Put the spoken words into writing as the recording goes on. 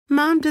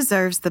Mom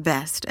deserves the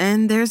best,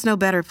 and there's no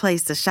better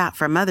place to shop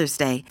for Mother's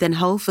Day than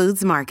Whole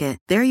Foods Market.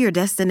 They're your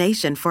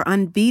destination for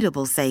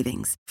unbeatable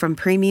savings, from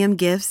premium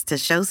gifts to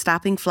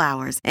show-stopping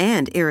flowers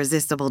and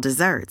irresistible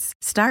desserts.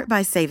 Start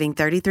by saving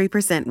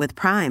 33% with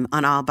Prime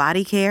on all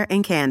body care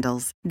and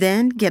candles.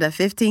 Then get a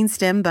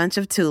 15-stem bunch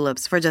of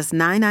tulips for just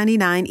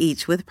 $9.99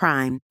 each with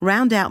Prime.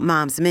 Round out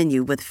Mom's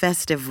menu with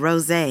festive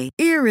rosé,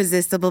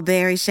 irresistible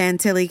berry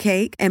chantilly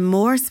cake, and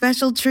more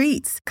special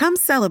treats. Come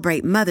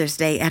celebrate Mother's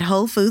Day at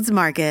Whole Foods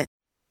Market.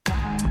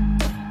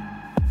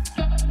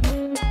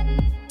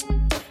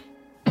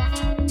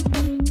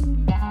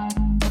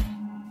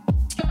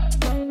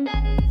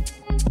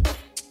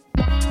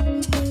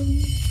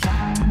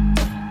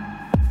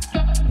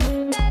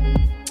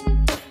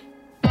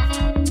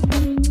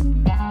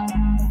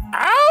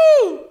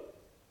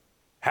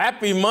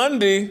 Happy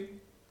Monday,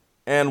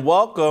 and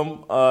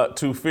welcome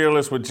to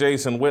Fearless with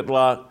Jason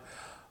Whitlock.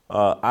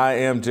 I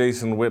am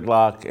Jason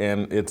Whitlock,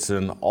 and it's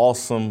an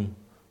awesome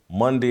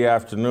Monday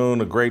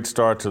afternoon, a great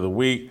start to the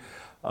week.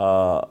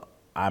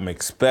 I'm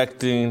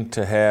expecting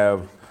to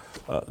have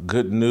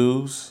good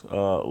news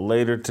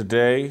later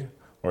today,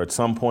 or at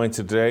some point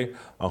today.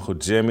 Uncle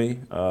Jimmy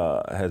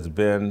has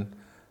been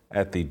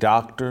at the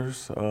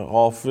doctor's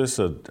office,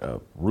 a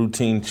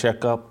routine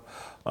checkup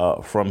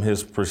from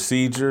his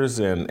procedures,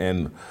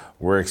 and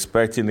we're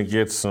expecting to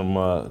get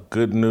some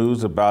good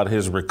news about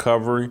his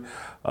recovery.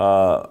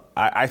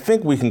 I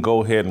think we can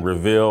go ahead and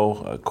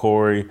reveal,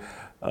 Corey,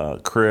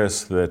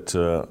 Chris, that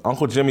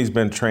Uncle Jimmy's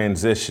been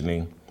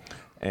transitioning,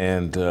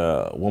 and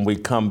when we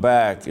come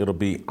back, it'll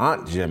be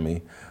Aunt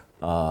Jimmy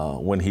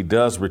when he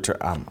does return.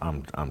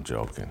 I'm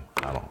joking.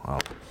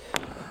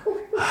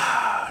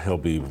 He'll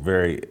be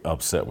very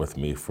upset with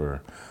me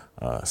for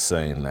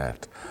saying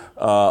that.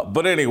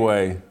 But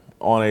anyway,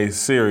 on a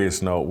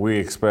serious note, we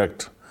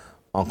expect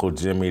Uncle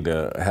Jimmy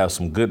to have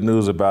some good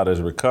news about his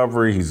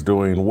recovery. He's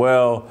doing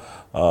well.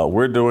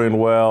 We're doing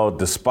well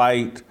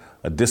despite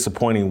a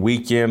disappointing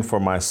weekend for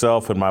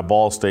myself and my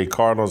Ball State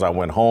Cardinals. I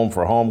went home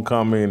for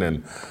homecoming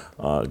and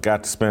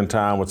got to spend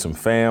time with some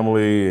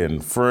family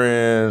and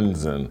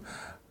friends, and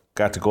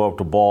got to go up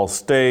to Ball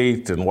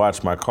State and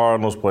watch my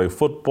Cardinals play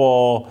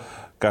football.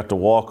 Got to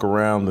walk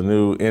around the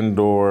new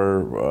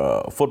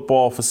indoor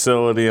football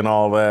facility and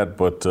all that,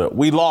 but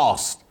we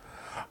lost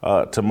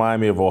to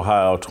Miami of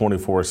Ohio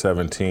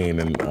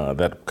 24-17, and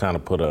that kind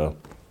of put a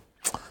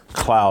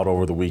cloud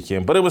over the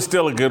weekend. But it was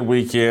still a good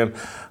weekend.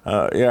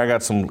 I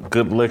got some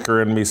good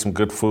liquor in me, some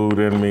good food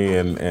in me,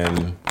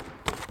 and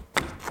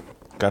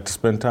got to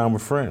spend time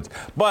with friends.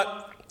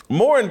 But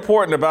more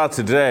important about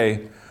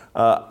today,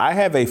 I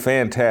have a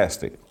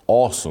fantastic,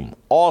 awesome,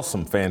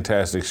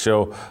 fantastic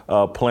show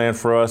planned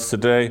for us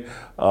today.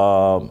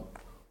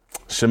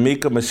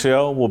 Shamika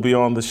Michelle will be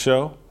on the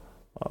show,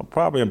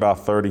 probably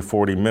about 30,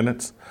 40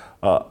 minutes.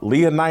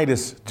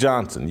 Leonidas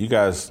Johnson, you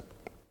guys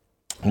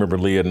remember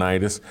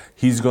Leonidas?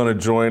 He's going to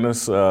join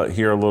us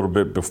here a little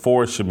bit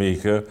before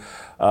Shamika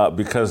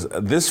because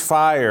this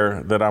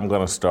fire that I'm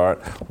going to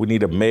start, we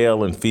need a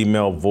male and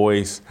female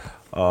voice.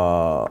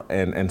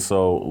 And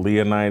so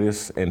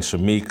Leonidas and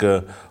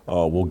Shamika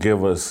will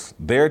give us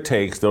their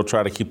takes. They'll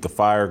try to keep the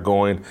fire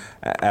going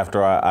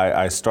after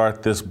I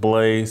start this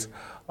blaze.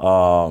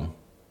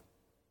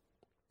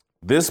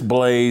 This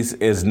blaze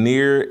is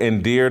near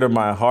and dear to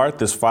my heart,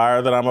 this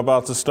fire that I'm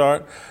about to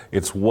start.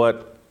 It's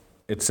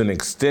an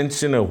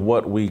extension of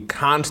what we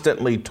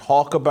constantly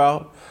talk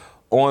about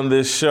on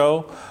this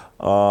show.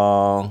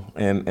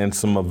 And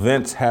some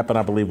events happened,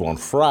 I believe, on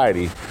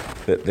Friday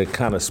that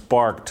kind of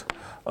sparked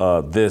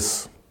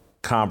this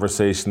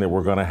conversation that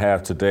we're going to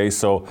have today.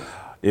 So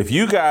if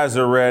you guys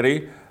are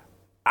ready,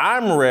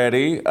 I'm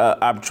ready.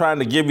 I'm trying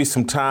to give you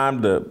some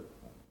time to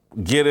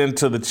get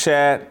into the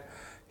chat.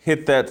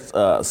 Hit that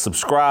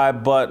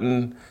subscribe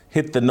button,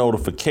 hit the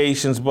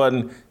notifications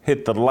button,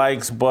 hit the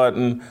likes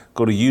button,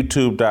 go to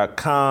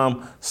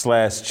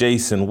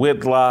youtube.com/Jason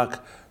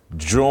Whitlock,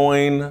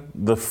 join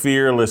the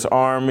Fearless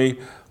Army,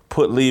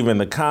 leave in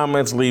the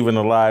comments, leave in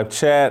the live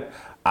chat.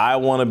 I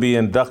want to be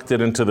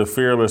inducted into the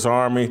Fearless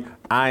Army.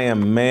 I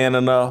am man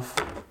enough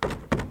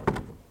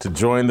to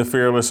join the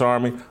Fearless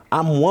Army.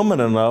 I'm woman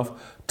enough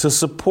to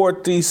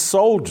support these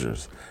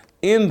soldiers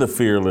in the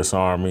Fearless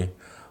Army.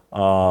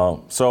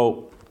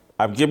 So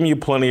I've given you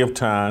plenty of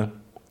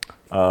time.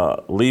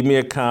 Leave me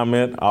a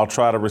comment. I'll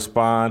try to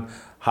respond.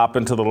 Hop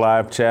into the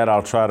live chat.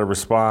 I'll try to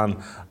respond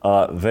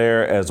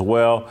there as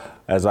well.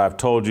 As I've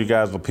told you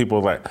guys, the people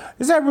are like,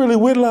 is that really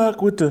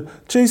Whitlock with the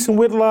Jason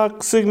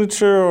Whitlock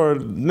signature or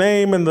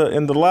name in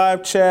the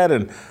live chat?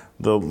 And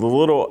the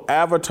little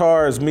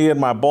avatar is me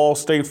in my Ball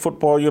State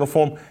football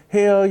uniform.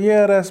 Hell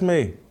yeah, that's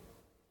me.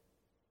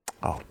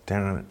 Oh,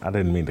 damn it. I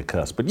didn't mean to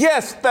cuss. But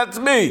yes, that's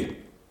me.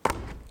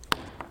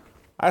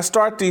 I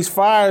start these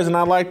fires and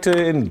I like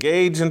to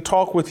engage and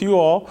talk with you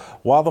all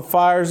while the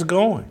fire's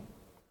going.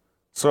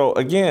 So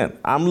again,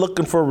 I'm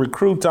looking for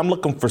recruits. I'm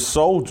looking for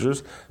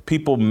soldiers,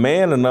 people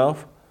man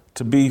enough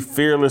to be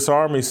Fearless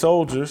Army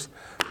soldiers.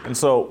 And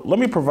so let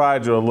me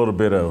provide you a little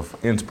bit of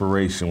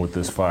inspiration with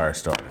this fire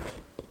starter.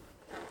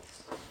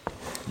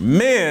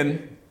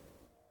 Men,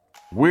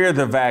 we're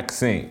the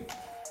vaccine.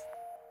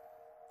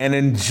 An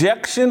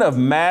injection of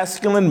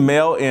masculine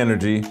male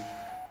energy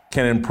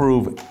can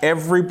improve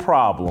every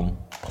problem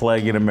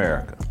plaguing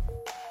America.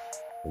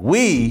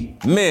 We,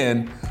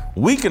 men,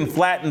 we can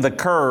flatten the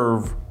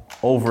curve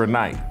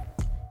overnight.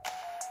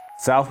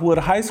 Southwood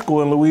High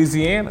School in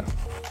Louisiana,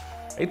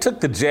 they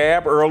took the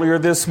jab earlier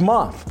this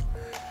month.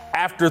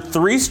 After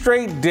 3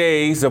 straight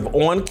days of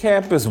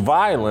on-campus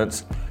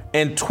violence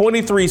and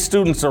 23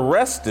 students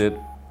arrested,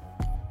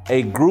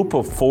 a group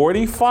of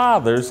 40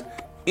 fathers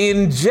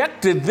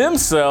injected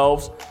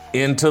themselves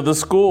into the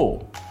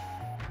school.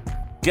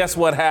 Guess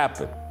what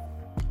happened?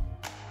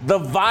 The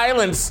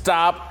violence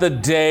stopped the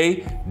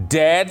day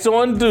dads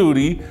on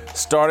duty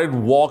started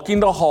walking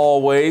the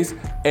hallways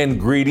and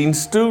greeting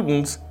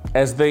students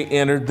as they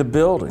entered the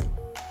building.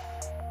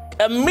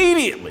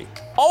 Immediately,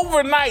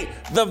 overnight,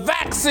 the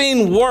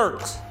vaccine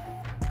works.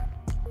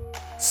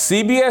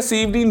 CBS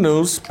Evening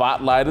News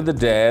spotlighted the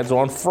dads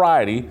on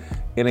Friday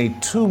in a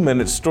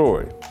 2-minute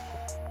story.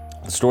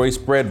 The story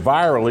spread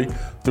virally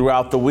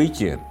throughout the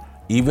weekend.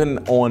 Even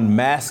on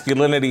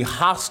masculinity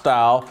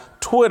hostile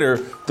Twitter,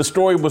 the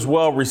story was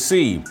well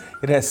received.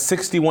 It has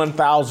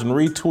 61,000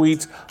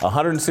 retweets,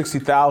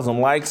 160,000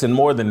 likes, and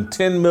more than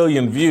 10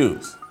 million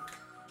views.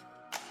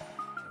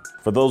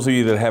 For those of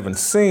you that haven't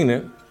seen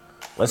it,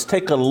 let's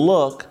take a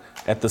look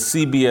at the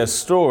CBS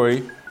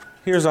story.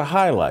 Here's a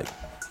highlight.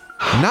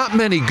 Not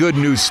many good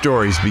news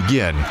stories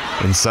begin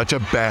in such a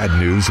bad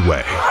news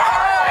way.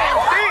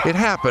 It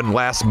happened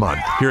last month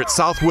here at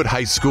Southwood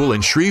High School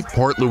in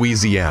Shreveport,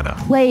 Louisiana.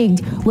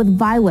 Plagued with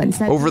violence.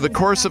 Over the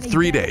course of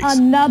 3 days,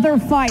 another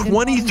fight.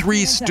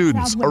 23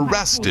 students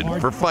arrested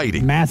for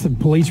fighting. Massive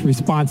police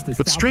response to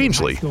But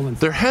strangely,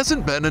 there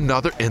hasn't been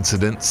another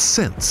incident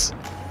since.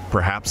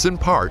 Perhaps in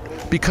part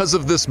because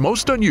of this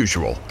most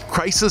unusual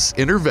crisis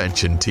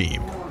intervention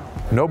team.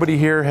 Nobody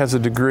here has a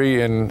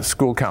degree in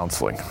school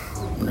counseling.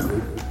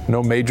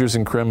 No majors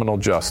in criminal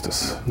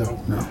justice.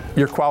 No.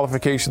 Your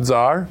qualifications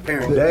are?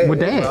 We're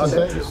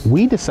dads.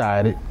 We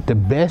decided the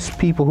best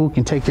people who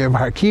can take care of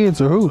our kids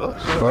are who?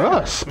 For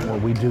us.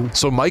 What we do.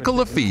 So Michael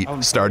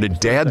Lafitte started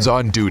Dads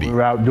on Duty.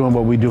 We're out doing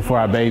what we do for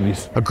our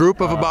babies. A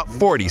group of about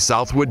 40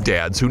 Southwood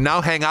dads who now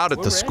hang out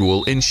at the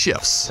school in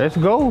shifts. Let's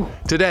go.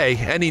 Today,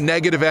 any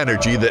negative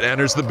energy that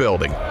enters the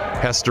building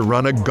has to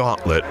run a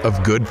gauntlet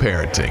of good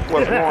parenting.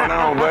 What's going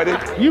on,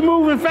 buddy? You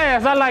moving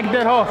fast. I like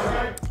that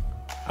horse.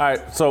 All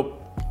right, so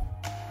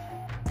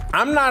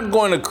I'm not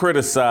going to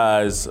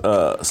criticize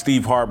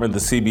Steve Hartman, the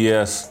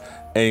CBS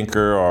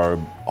anchor or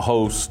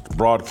host,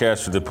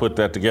 broadcaster that put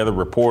that together,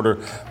 reporter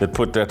that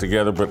put that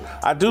together, but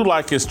I do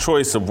like his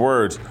choice of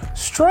words.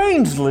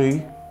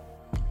 Strangely,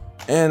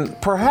 and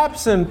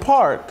perhaps in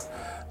part,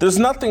 there's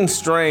nothing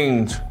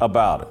strange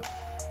about it.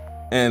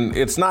 And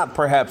it's not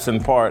perhaps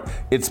in part,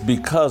 it's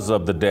because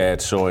of the dad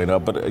showing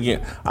up. But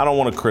again, I don't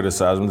want to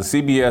criticize him. The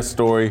CBS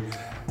story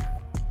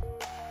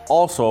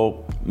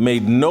also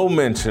made no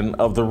mention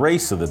of the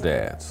race of the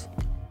dads.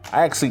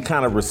 I actually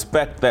kind of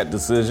respect that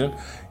decision.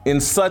 In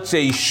such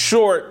a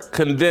short,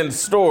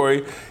 condensed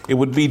story, it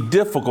would be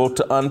difficult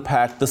to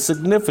unpack the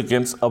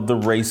significance of the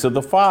race of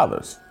the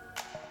fathers.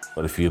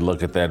 But if you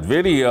look at that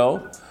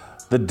video,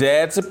 the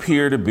dads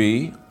appear to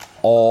be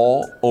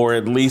all, or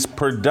at least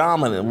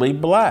predominantly,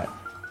 black.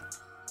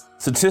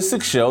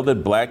 Statistics show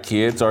that black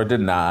kids are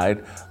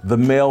denied the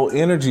male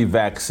energy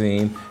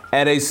vaccine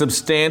at a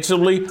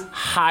substantially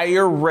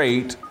higher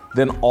rate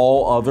than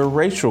all other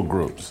racial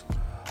groups.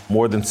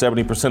 More than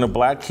 70% of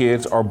black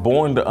kids are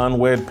born to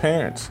unwed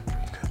parents.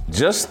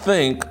 Just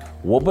think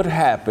what would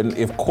happen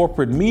if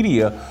corporate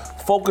media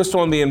focused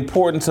on the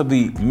importance of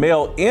the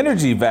male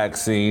energy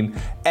vaccine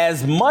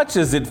as much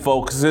as it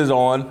focuses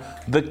on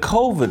the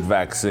COVID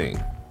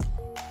vaccine.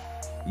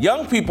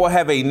 Young people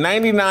have a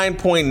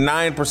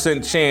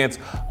 99.9% chance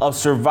of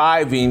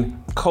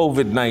surviving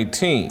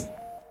COVID-19.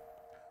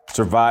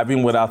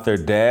 Surviving without their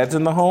dads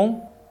in the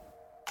home?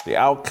 The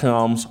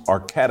outcomes are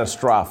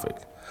catastrophic.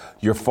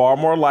 You're far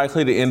more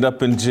likely to end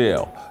up in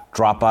jail,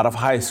 drop out of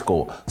high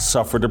school,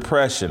 suffer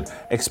depression,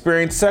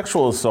 experience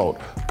sexual assault,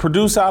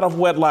 produce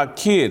out-of-wedlock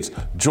kids,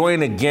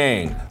 join a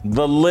gang.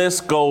 The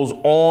list goes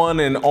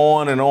on and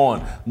on and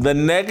on. The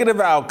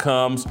negative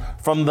outcomes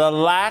from the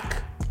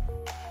lack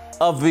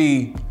of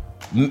the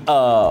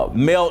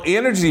male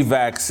energy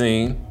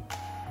vaccine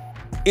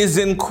is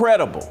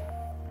incredible.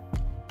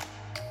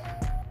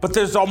 But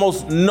there's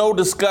almost no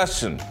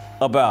discussion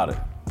about it.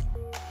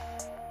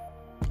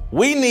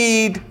 We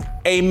need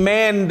a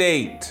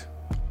mandate.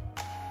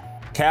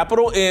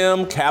 Capital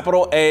M,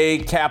 capital A,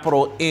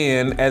 capital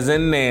N, as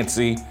in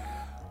Nancy.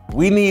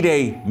 We need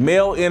a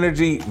male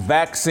energy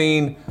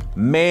vaccine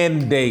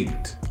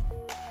mandate.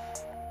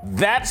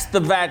 That's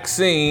the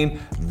vaccine,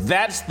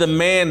 that's the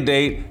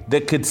mandate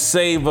that could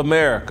save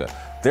America.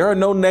 There are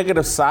no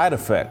negative side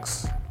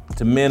effects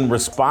to men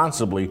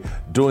responsibly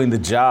doing the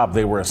job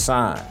they were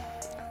assigned,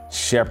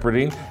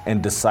 shepherding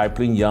and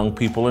discipling young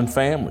people and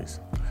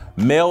families.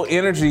 Male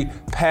energy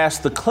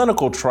passed the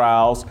clinical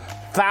trials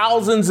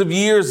thousands of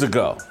years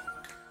ago.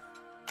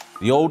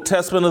 The Old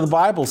Testament of the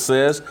Bible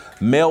says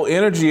male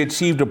energy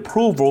achieved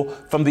approval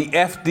from the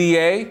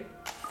FDA,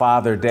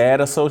 Father-Dad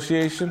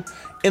Association,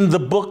 in the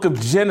book of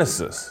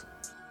Genesis.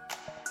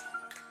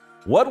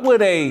 What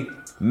would a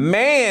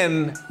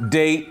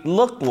mandate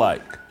look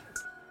like?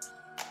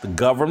 The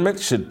government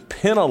should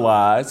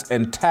penalize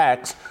and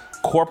tax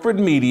corporate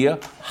media,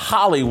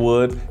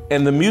 Hollywood,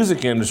 and the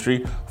music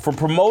industry for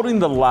promoting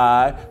the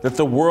lie that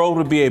the world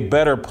would be a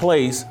better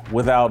place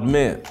without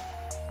men.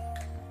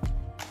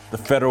 The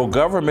federal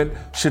government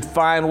should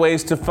find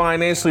ways to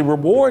financially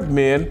reward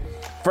men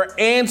for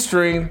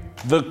answering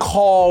the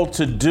call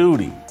to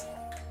duty.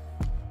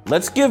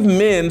 Let's give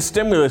men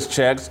stimulus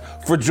checks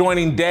for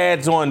joining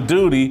dads on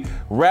duty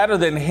rather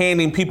than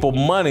handing people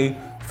money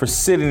for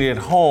sitting at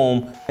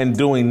home and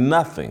doing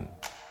nothing.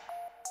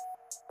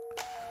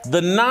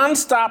 The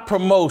nonstop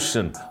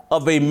promotion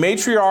of a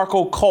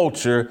matriarchal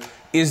culture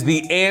is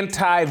the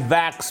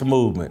anti-vax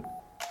movement.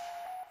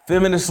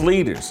 Feminist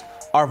leaders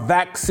are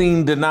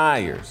vaccine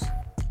deniers.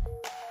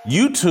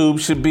 YouTube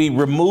should be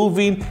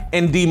removing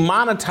and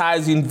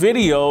demonetizing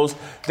videos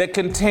that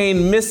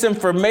contain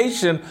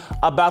misinformation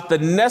about the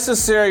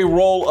necessary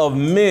role of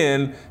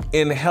men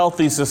in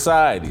healthy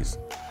societies.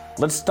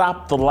 Let's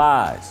stop the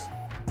lies.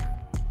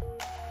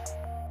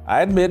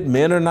 I admit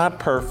men are not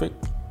perfect,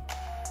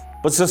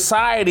 but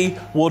society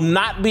will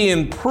not be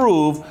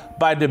improved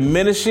by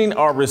diminishing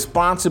our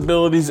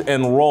responsibilities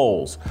and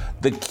roles.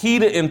 The key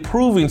to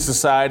improving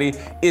society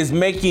is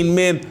making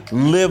men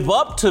live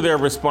up to their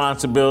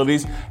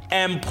responsibilities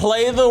and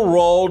play the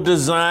role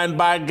designed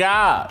by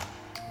God.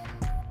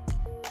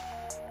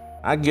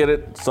 I get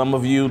it. Some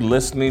of you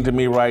listening to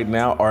me right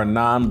now are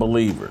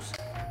non-believers.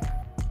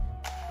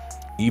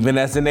 Even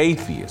as an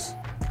atheist,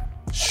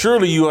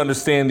 surely you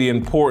understand the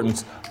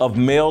importance of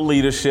male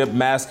leadership,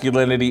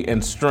 masculinity,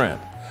 and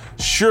strength.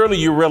 Surely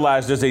you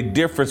realize there's a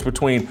difference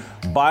between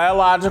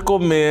biological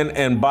men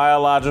and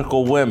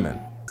biological women.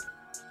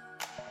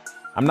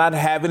 I'm not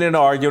having an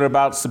argument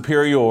about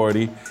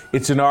superiority.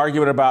 It's an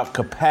argument about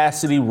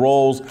capacity,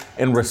 roles,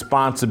 and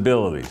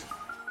responsibilities.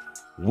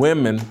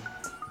 Women,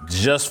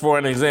 just for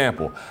an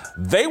example,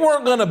 they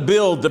weren't going to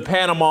build the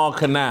Panama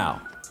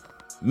Canal.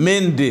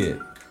 Men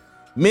did.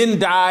 Men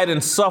died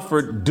and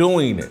suffered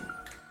doing it.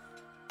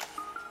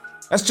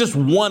 That's just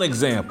one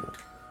example.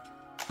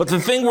 But the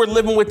thing we're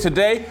living with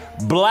today,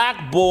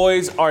 black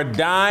boys are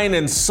dying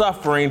and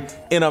suffering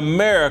in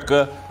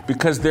America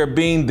because they're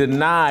being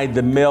denied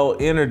the male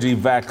energy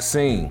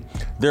vaccine.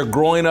 They're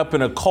growing up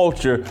in a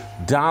culture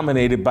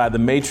dominated by the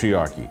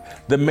matriarchy.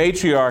 The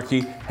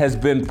matriarchy has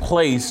been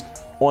placed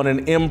on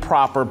an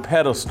improper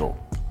pedestal.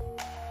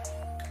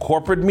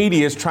 Corporate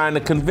media is trying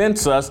to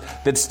convince us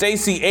that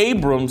Stacey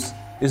Abrams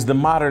is the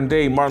modern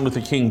day Martin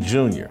Luther King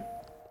Jr.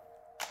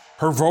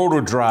 Her voter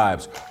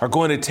drives are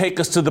going to take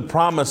us to the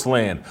promised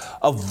land.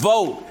 A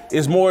vote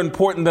is more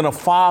important than a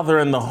father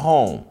in the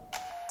home.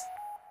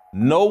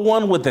 No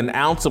one with an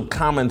ounce of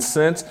common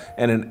sense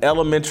and an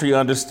elementary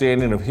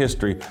understanding of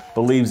history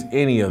believes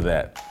any of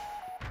that.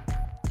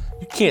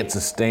 You can't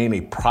sustain a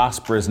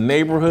prosperous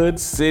neighborhood,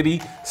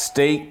 city,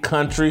 state,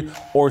 country,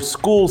 or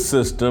school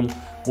system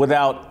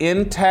without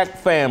intact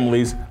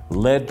families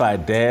led by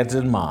dads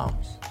and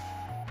moms.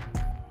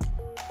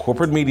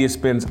 Corporate media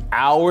spends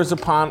hours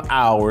upon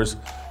hours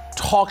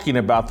talking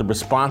about the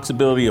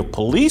responsibility of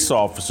police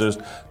officers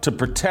to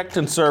protect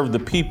and serve the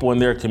people in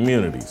their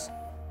communities.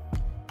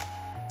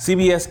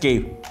 CBS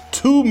gave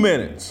 2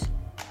 minutes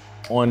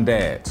on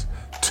dads,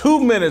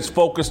 2 minutes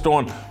focused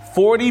on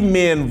 40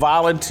 men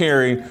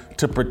volunteering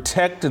to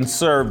protect and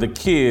serve the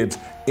kids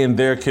in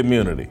their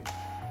community.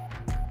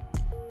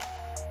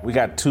 We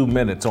got 2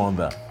 minutes on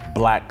the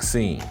black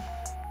scene.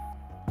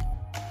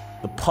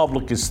 The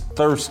public is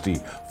thirsty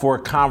for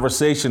a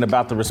conversation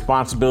about the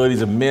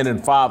responsibilities of men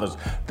and fathers.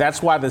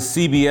 That's why the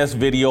CBS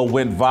video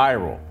went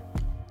viral.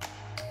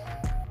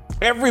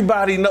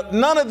 Everybody,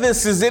 none of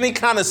this is any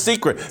kind of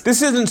secret.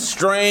 This isn't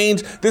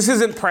strange. This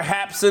isn't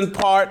perhaps in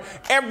part.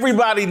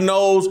 Everybody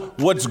knows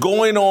what's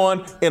going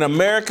on in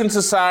American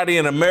society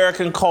and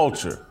American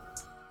culture.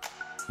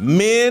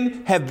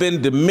 Men have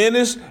been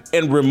diminished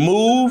and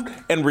removed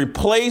and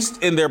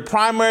replaced in their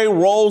primary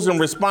roles and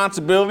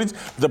responsibilities.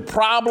 The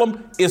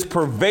problem is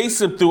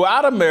pervasive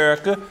throughout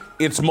America.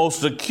 It's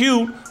most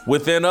acute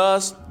within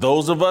us,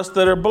 those of us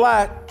that are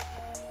black,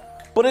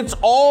 but it's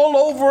all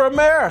over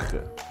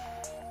America.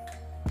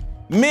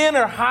 Men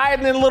are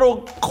hiding in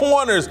little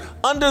corners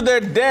under their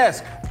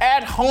desk,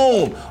 at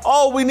home.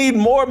 Oh, we need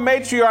more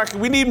matriarchy.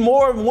 We need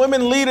more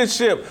women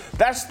leadership.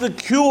 That's the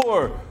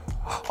cure.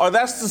 Or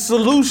that's the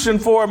solution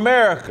for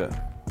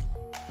America.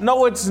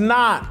 No, it's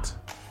not.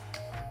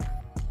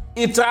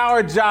 It's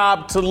our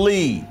job to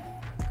lead.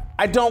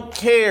 I don't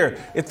care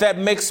if that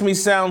makes me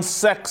sound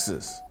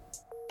sexist.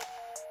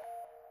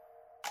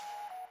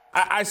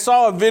 I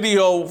saw a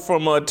video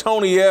from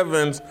Tony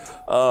Evans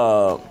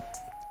a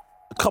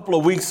couple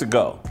of weeks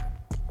ago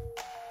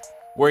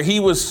where he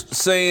was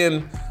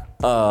saying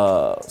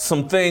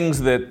some things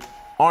that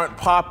aren't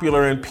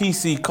popular in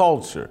PC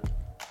culture.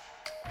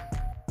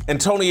 And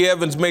Tony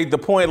Evans made the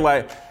point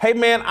like, hey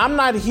man, I'm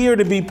not here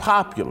to be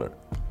popular.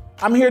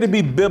 I'm here to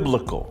be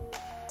biblical.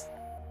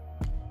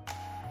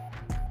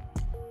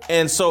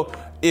 And so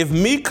if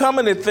me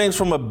coming at things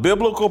from a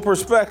biblical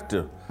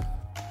perspective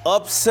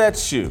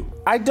upsets you,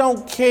 I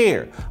don't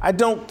care. I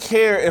don't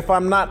care if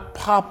I'm not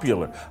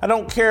popular. I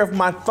don't care if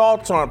my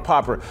thoughts aren't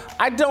popular.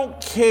 I don't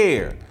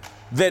care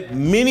that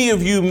many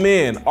of you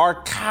men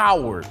are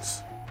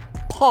cowards,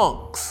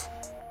 punks,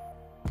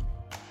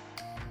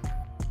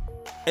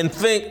 and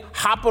think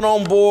hopping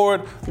on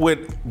board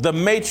with the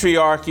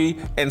matriarchy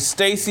and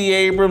Stacey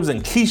Abrams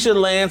and Keisha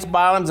Lance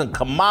Bottoms and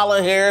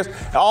Kamala Harris,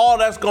 all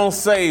that's gonna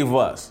save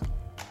us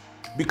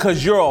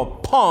because you're a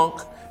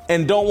punk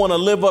and don't want to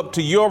live up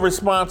to your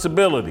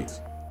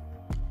responsibilities.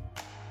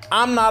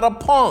 I'm not a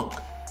punk.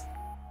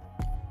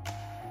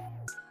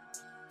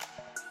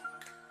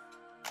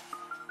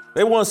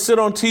 They want to sit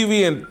on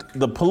TV and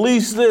the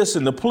police this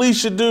and the police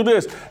should do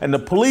this and the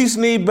police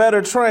need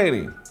better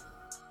training.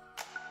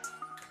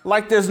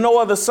 Like there's no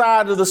other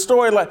side of the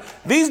story. Like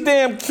these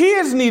damn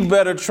kids need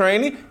better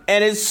training,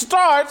 and it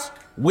starts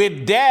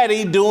with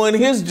daddy doing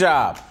his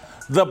job.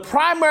 The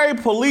primary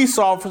police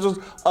officers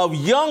of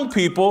young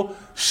people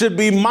should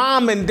be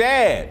mom and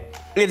dad.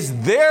 It's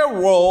their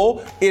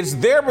role, it's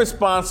their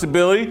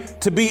responsibility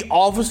to be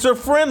officer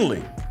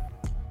friendly.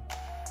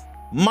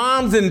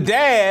 Moms and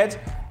dads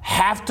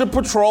have to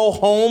patrol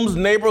homes,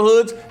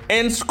 neighborhoods,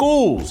 and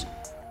schools.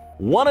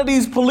 One of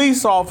these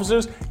police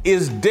officers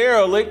is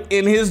derelict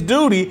in his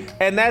duty,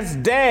 and that's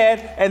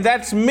dad, and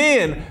that's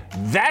men.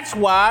 That's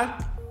why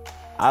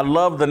I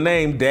love the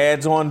name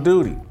Dads on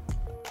Duty.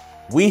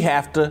 We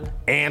have to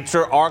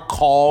answer our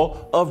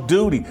call of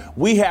duty.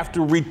 We have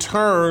to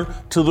return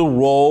to the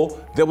role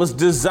that was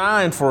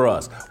designed for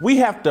us. We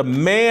have to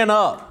man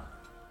up.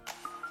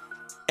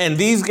 And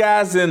these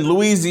guys in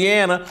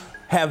Louisiana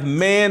have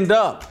manned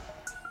up.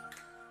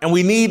 And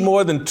we need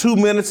more than 2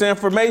 minutes of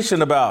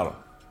information about them.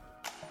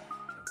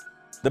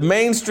 The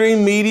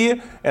mainstream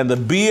media and the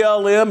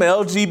BLM,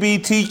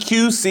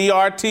 LGBTQ,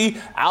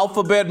 CRT,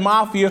 alphabet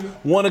mafia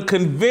want to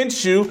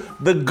convince you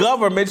the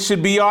government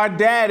should be our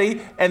daddy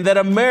and that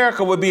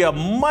America would be a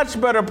much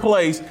better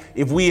place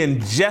if we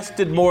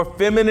ingested more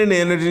feminine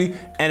energy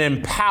and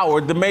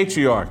empowered the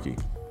matriarchy.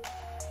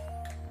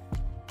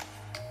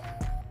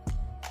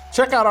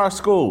 Check out our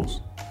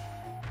schools,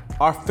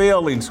 our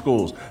failing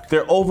schools.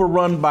 They're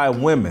overrun by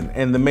women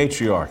and the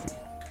matriarchy.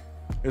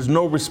 There's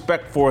no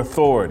respect for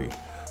authority.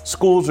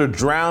 Schools are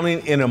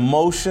drowning in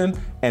emotion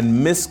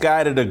and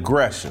misguided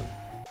aggression.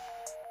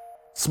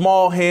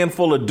 Small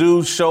handful of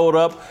dudes showed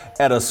up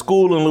at a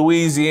school in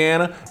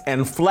Louisiana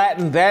and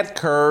flattened that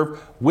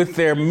curve with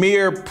their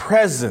mere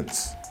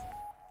presence.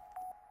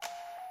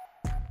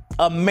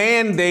 A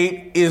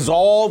mandate is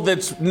all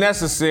that's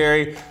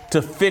necessary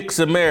to fix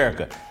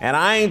America. And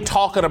I ain't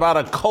talking about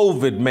a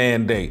COVID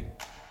mandate.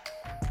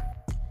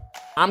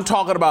 I'm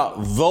talking about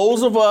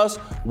those of us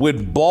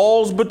with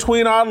balls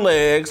between our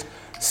legs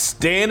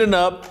standing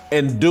up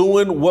and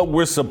doing what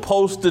we're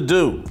supposed to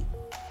do.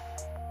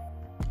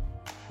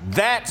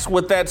 That's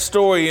what that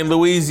story in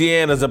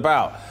Louisiana is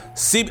about.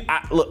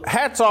 Look,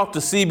 hats off to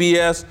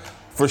CBS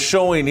for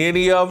showing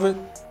any of it,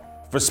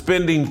 for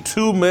spending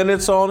 2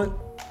 minutes on it.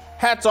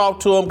 Hats off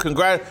to them.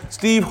 Congrats.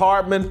 Steve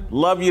Hartman,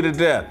 love you to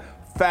death.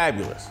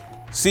 Fabulous.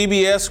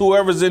 CBS,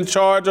 whoever's in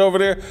charge over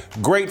there,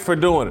 great for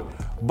doing it.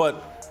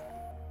 But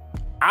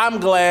I'm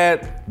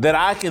glad that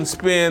I can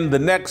spend the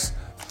next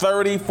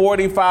 30,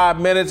 45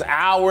 minutes,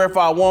 hour if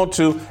I want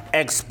to,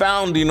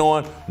 expounding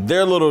on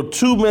their little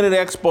 2-minute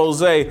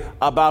expose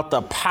about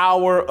the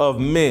power of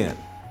men.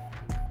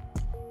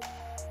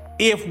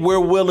 If we're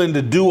willing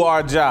to do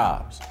our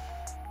jobs.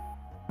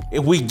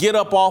 If we get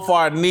up off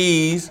our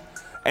knees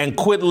and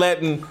quit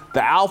letting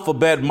the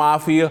alphabet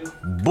mafia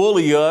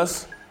bully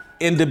us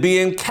into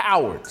being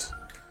cowards.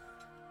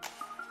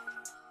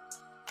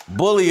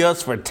 Bully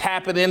us for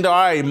tapping into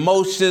our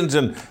emotions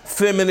and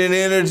feminine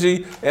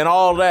energy and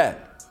all that.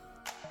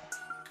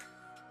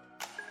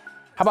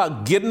 How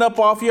about getting up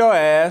off your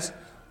ass,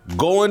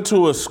 going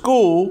to a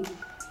school,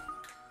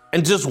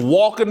 and just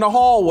walking the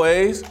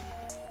hallways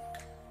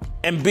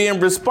and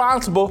being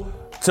responsible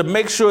to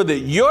make sure that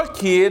your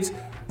kids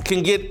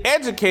can get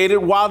educated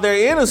while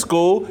they're in a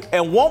school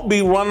and won't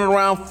be running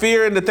around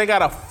fearing that they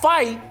gotta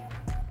fight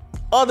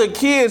other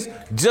kids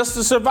just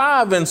to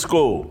survive in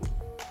school.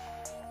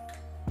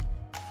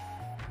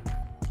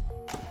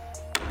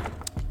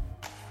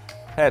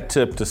 Hat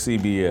tip to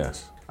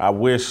CBS. I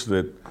wish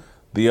that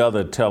the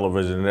other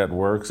television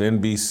networks,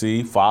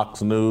 NBC,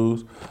 Fox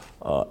News,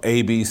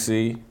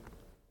 ABC,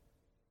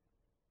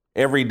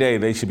 every day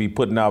they should be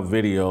putting out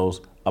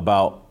videos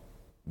about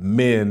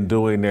men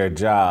doing their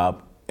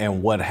job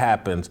and what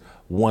happens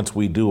once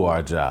we do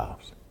our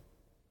jobs.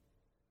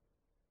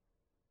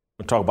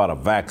 We talk about a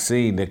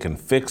vaccine that can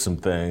fix some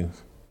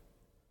things.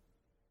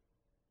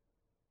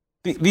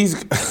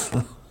 These,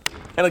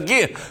 and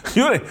again,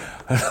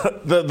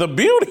 the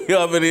beauty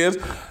of it is,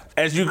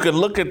 as you can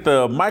look at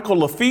the Michael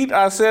Lafitte,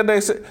 they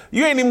said,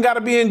 you ain't even got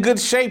to be in good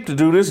shape to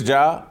do this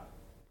job.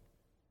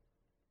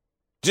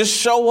 Just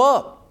show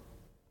up.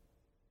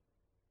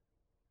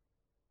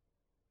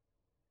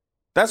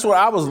 That's what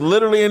I was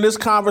literally in this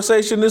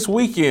conversation this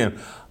weekend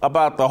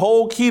about. The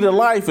whole key to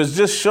life is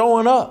just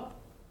showing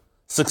up.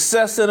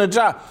 Success in a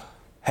job.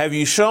 Have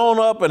you shown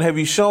up, and have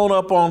you shown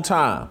up on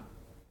time?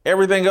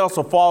 Everything else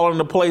will fall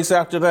into place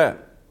after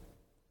that.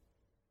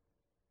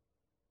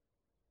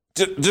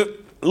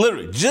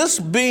 Literally,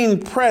 just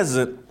being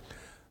present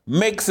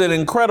makes an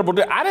incredible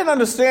difference. I didn't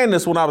understand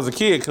this when I was a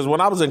kid, because when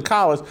I was in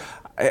college,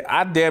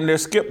 I damn near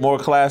skipped more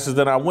classes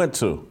than I went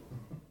to.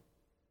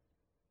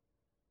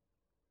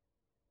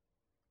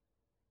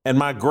 And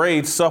my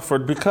grades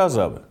suffered because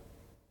of it.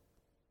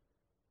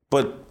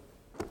 But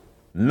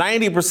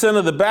 90%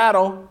 of the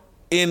battle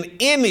in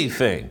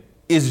anything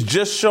is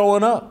just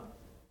showing up.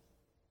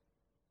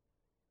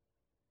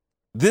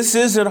 This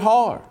isn't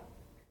hard.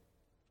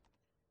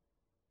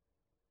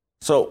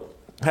 So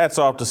hats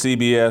off to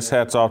CBS,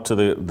 hats off to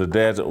the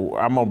dads.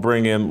 I'm going to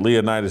bring in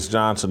Leonidas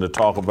Johnson to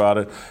talk about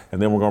it,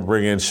 and then we're going to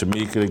bring in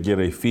Shamika to get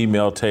a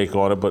female take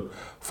on it. But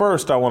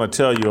first, I want to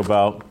tell you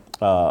about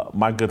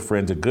my good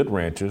friends at Good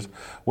Ranchers.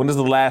 When is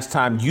the last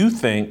time you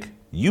think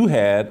you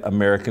had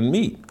American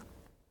meat?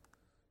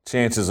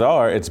 Chances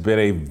are it's been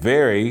a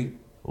very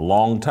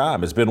long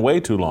time. It's been way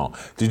too long.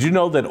 Did you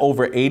know that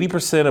over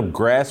 80% of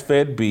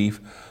grass-fed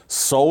beef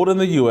sold in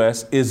the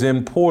U.S. is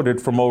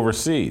imported from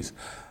overseas?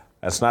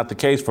 That's not the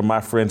case for my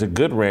friends at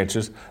Good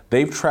Ranchers.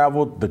 They've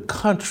traveled the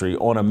country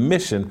on a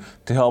mission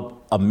to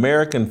help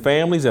American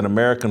families and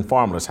American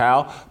farmers.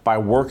 How? By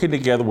working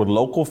together with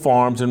local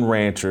farms and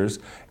ranchers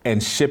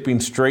and shipping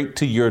straight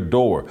to your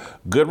door.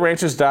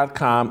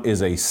 GoodRanchers.com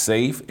is a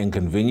safe and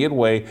convenient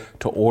way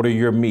to order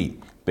your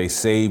meat. They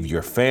save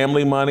your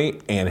family money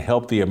and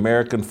help the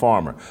American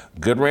farmer.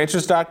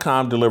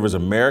 GoodRanchers.com delivers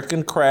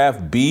American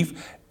craft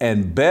beef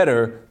and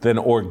better than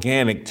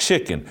organic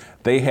chicken.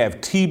 They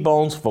have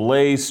T-bones,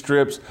 fillets,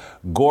 strips,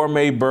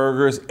 gourmet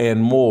burgers,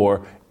 and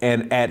more.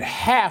 And at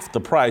half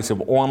the price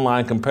of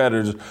online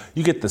competitors,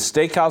 you get the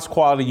steakhouse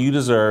quality you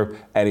deserve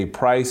at a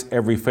price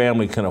every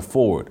family can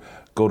afford.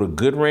 Go to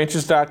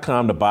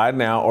GoodRanchers.com to buy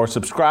now or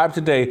subscribe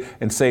today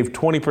and save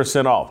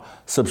 20% off.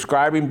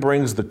 Subscribing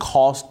brings the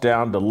cost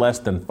down to less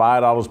than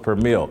 $5 per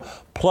meal.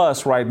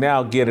 Plus, right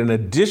now, get an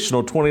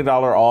additional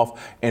 $20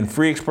 off and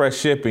free express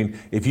shipping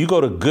if you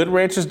go to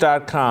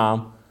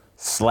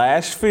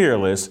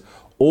GoodRanchers.com/fearless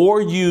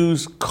or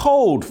use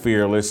code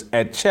FEARLESS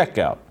at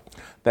checkout.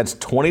 That's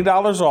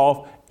 $20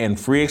 off and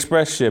free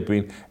express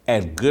shipping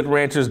at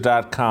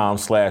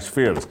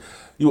GoodRanchers.com/fearless.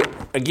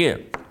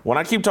 Again, when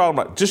I keep talking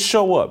about just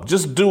show up,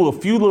 just do a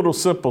few little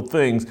simple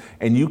things,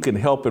 and you can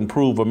help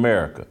improve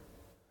America.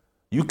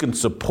 You can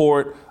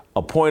support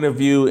a point of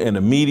view in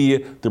the media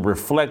that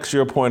reflects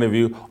your point of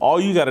view.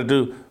 All you got to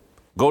do,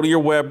 go to your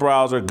web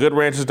browser,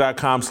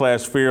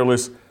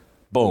 GoodRanchers.com/fearless,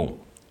 boom.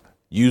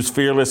 Use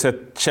Fearless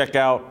at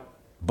checkout,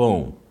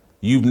 boom.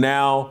 You've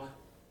now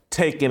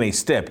taken a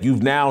step.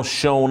 You've now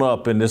shown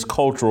up in this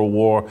cultural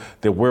war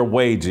that we're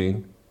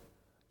waging.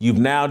 You've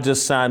now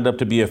just signed up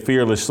to be a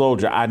fearless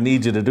soldier. I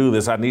need you to do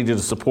this. I need you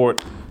to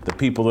support the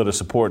people that are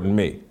supporting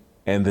me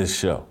and this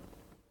show.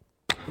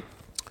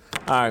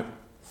 All right,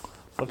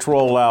 let's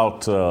roll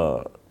out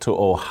to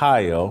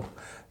Ohio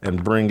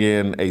and bring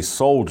in a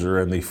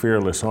soldier in the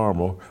Fearless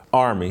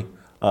Army.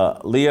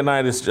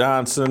 Leonidas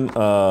Johnson,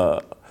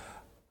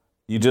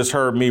 you just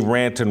heard me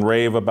rant and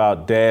rave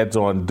about dads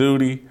on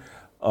duty.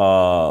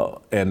 I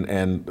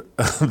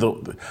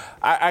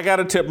got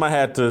to tip my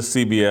hat to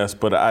CBS,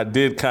 but I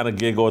did kind of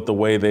giggle at the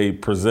way they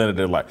presented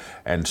it.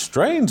 And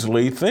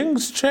strangely,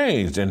 things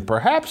changed, and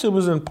perhaps it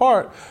was in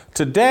part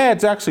to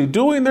dads actually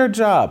doing their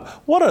job.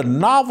 What a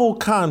novel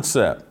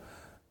concept.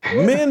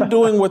 Men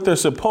doing what they're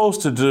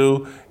supposed to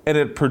do, and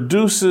it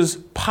produces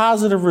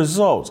positive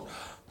results.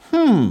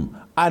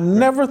 I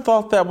never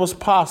thought that was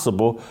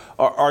possible.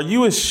 Are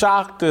you as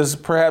shocked as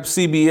perhaps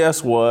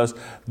CBS was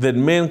that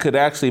men could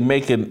actually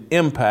make an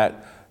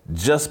impact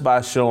just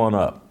by showing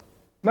up?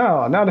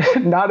 No,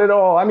 not at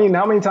all. I mean,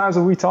 how many times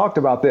have we talked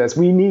about this?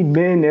 We need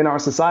men in our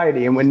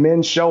society, and when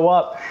men show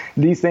up,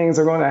 these things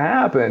are going to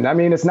happen. I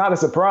mean, it's not a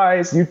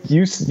surprise.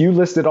 You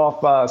listed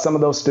off some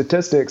of those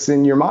statistics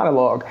in your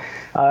monologue.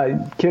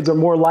 Kids are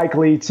more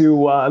likely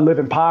to live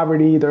in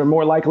poverty. They're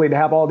more likely to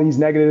have all these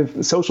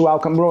negative social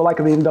outcomes, more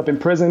likely to end up in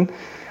prison.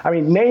 I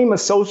mean, name a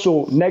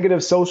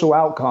negative social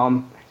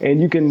outcome, and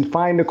you can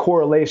find a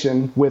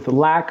correlation with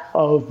lack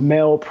of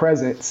male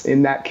presence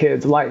in that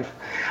kid's life.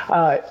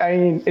 I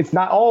mean, it's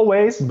not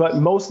always, but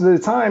most of the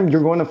time,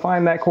 you're going to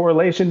find that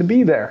correlation to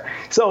be there.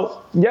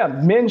 So, yeah,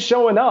 men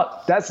showing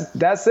up,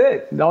 that's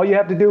it. All you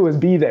have to do is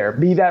be there,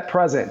 be that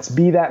presence,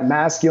 be that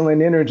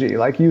masculine energy,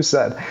 like you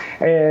said.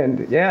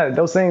 And yeah,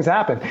 those things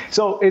happen.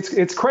 So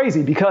it's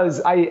crazy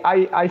because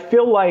I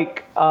feel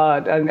like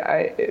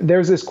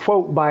there's this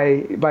quote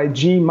by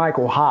G.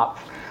 Michael Hopf,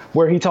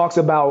 where he talks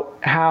about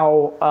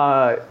how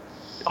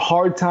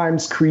hard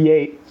times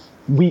create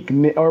weak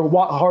men, or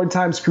hard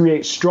times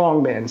create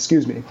strong men.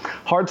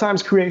 Hard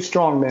times create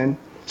strong men.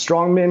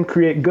 Strong men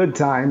create good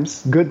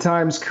times. Good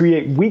times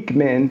create weak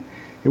men.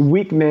 and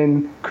weak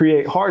men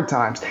create hard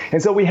times.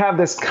 And so we have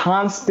this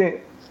constant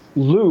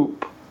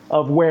loop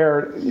of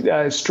where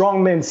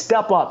strong men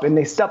step up and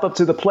they step up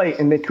to the plate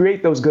and they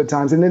create those good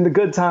times. And then the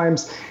good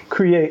times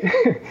create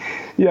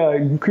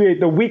create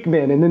the weak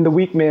men. And then the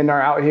weak men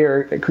are out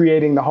here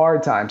creating the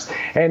hard times.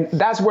 And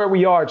that's where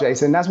we are,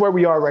 Jason. That's where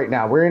we are right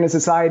now. We're in a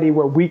society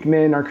where weak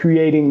men are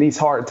creating these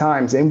hard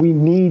times. And we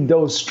need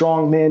those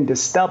strong men to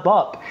step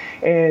up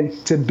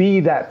and to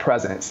be that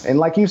presence. And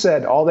like you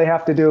said, all they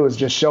have to do is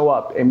just show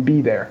up and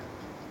be there.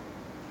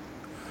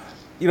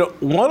 You know,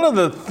 one of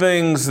the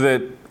things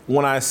that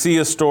when I see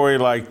a story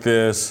like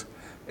this,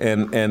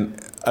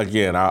 and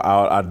again,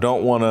 I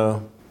don't want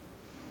to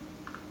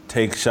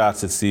take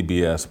shots at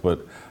CBS,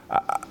 but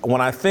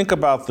when I think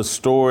about the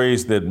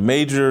stories that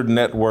major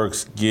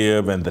networks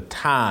give and the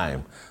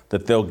time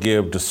that they'll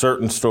give to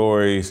certain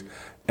stories,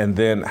 and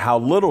then how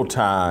little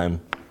time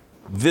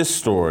this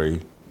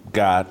story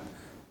got,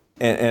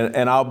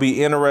 and I'll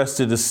be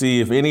interested to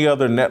see if any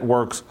other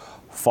networks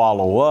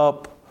follow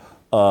up.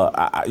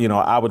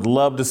 I would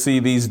love to see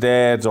these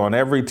dads on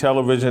every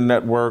television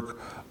network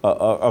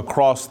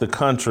across the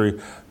country,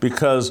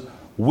 because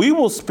we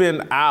will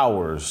spend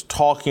hours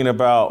talking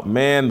about,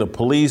 man, the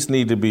police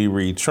need to be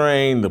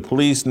retrained, the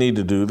police need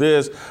to do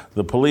this,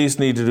 the police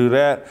need to do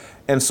that.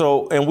 And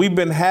we've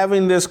been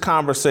having this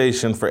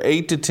conversation for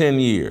 8 to 10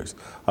 years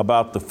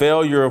about the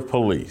failure of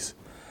police.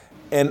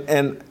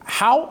 And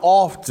how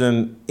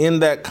often in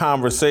that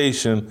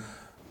conversation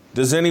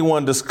does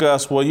anyone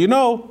discuss, well, you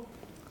know,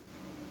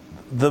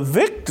 the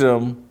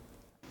victim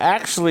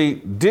actually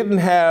didn't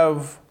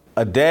have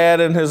a dad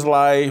in his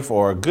life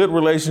or a good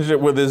relationship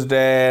with his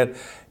dad,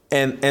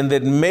 and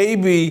that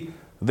maybe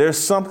there's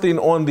something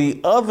on the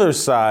other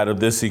side of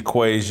this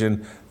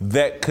equation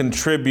that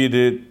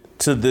contributed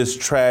to this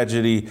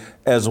tragedy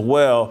as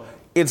well.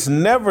 It's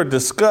never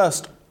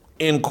discussed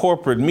in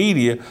corporate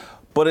media,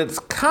 but it's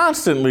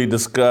constantly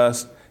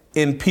discussed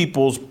in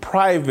people's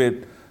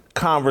private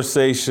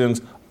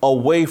conversations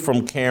away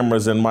from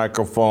cameras and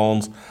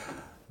microphones.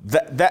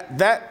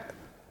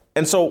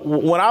 And so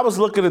when I was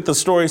looking at the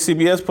story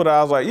CBS put out,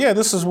 I was like, yeah,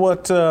 this is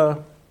what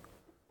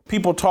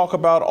people talk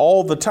about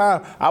all the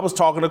time. I was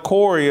talking to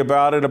Corey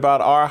about it,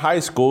 about our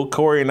high school.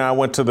 Corey and I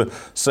went to the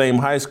same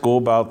high school,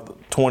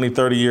 about 20,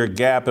 30-year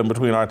gap in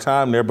between our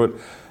time there. But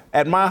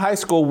at my high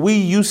school, we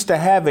used to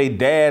have a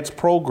dad's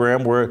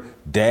program where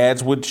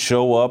dads would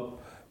show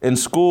up in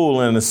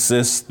school and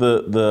assist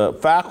the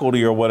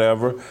faculty or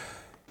whatever.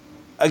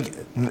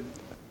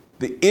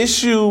 The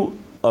issue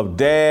of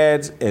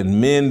dads and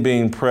men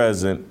being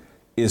present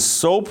is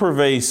so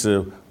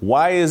pervasive.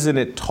 Why isn't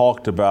it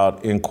talked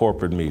about in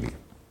corporate media?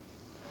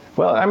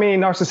 Well, I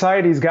mean, our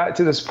society's got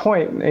to this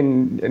point,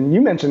 and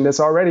you mentioned this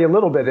already a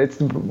little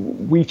bit.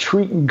 We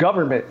treat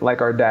government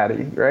like our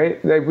daddy,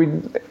 right?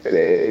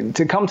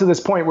 To come to this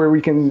point where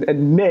we can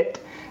admit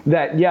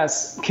that,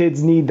 yes,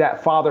 kids need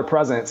that father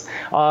presence,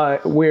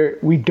 where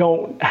we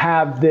don't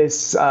have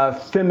this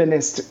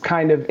feminist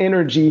kind of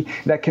energy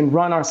that can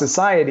run our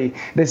society.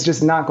 That's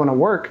just not going to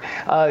work.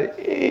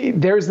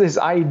 There's this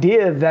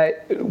idea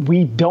that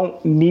we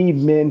don't need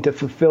men to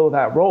fulfill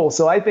that role.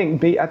 So I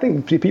think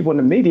people in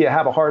the media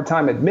have a hard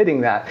time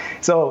admitting that.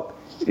 So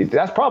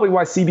that's probably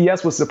why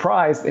CBS was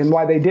surprised and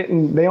why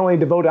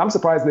I'm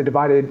surprised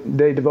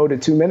they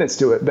devoted 2 minutes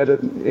to it.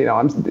 But,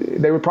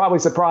 they were probably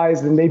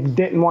surprised, and they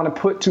didn't want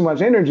to put too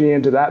much energy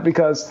into that,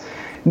 because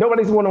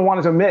nobody's going to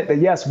want to admit that,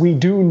 yes, we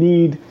do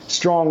need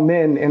strong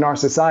men in our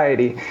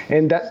society.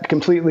 And that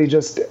completely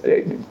just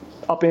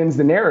upends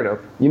the narrative,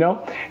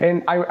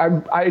 And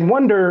I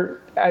wonder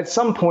at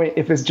some point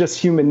if it's just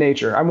human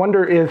nature. I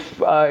wonder if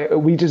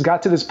we just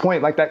got to this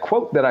point, like that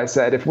quote that I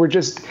said, if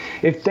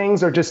things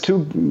have just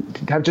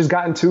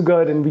gotten too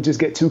good and we just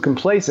get too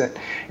complacent.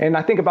 And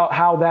I think about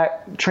how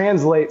that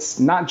translates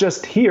not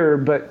just here,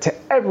 but to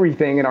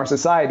everything in our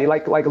society,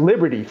 like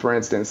liberty, for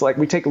instance. Like,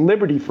 we take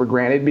liberty for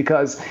granted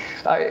because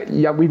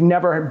we've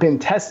never been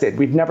tested.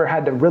 We've never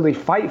had to really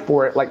fight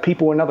for it like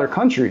people in other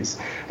countries.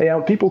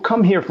 People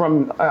come here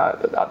from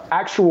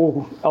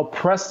actual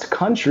oppressed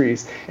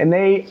countries, and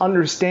they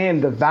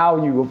understand the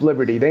value of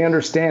liberty. They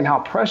understand how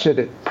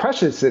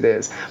precious it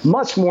is,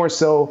 much more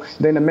so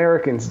than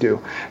Americans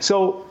do.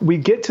 So we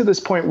get to this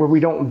point where we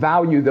don't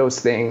value those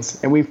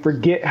things, and we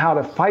forget how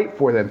to fight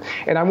for them.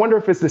 And I wonder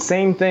if it's the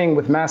same thing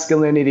with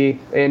masculinity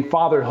and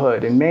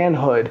fatherhood and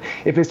manhood,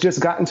 if it's just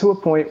gotten to a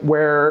point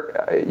where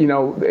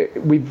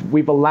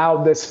we've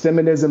allowed this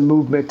feminism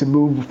movement to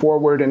move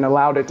forward and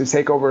allowed it to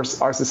take over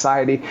our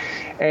society,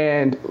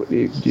 and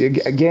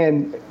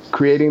again,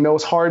 creating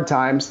those hard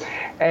times.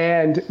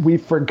 And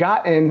we've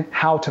forgotten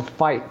how to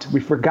fight.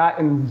 We've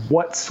forgotten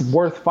what's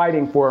worth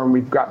fighting for, and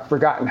we've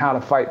forgotten how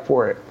to fight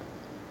for it.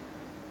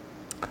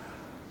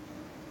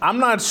 I'm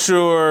not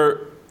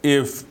sure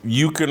if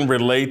you can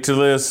relate to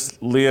this,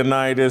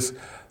 Leonidas,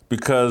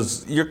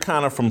 because you're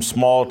kind of from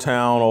small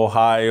town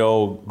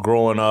Ohio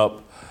growing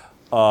up,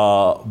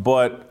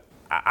 but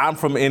I'm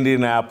from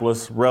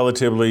Indianapolis,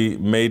 relatively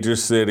major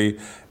city,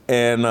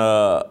 and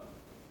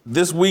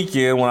this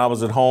weekend when I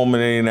was at home in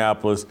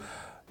Indianapolis,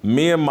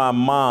 me and my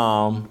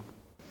mom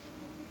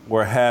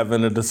were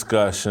having a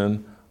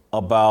discussion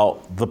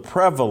about the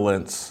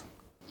prevalence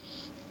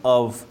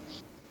of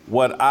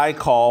what I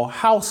call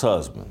house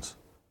husbands.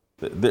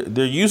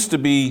 There used to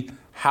be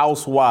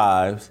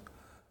housewives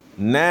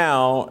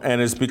now,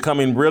 and it's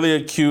becoming really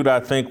acute, I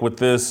think, with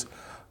this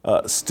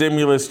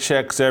stimulus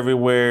checks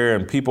everywhere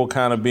and people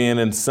kind of being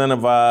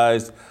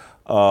incentivized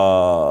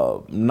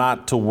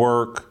not to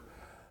work,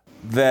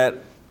 that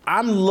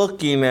I'm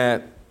looking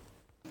at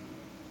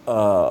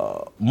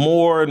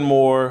more and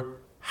more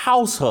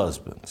house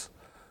husbands,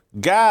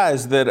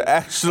 guys that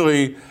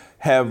actually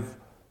have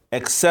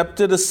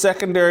accepted a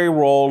secondary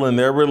role in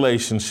their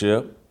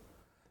relationship,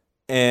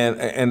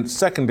 and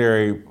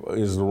secondary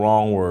is the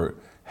wrong word,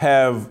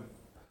 have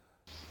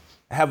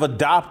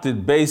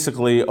adopted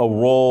basically a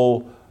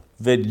role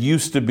that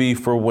used to be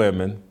for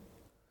women.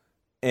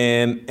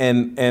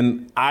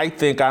 And I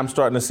think I'm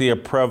starting to see a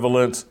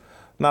prevalence,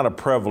 not a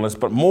prevalence,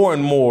 but more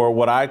and more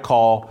what I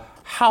call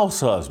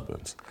house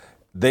husbands.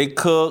 They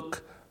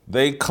cook,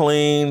 they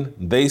clean,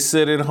 they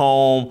sit at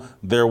home,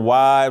 their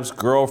wives,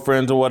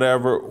 girlfriends or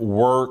whatever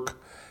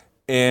work.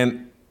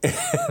 And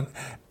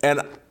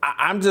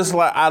I'm just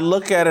like, I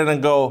look at it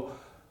and go,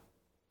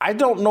 I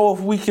don't know if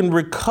we can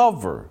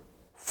recover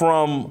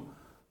from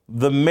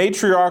the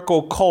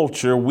matriarchal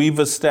culture we've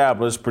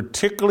established,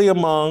 particularly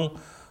among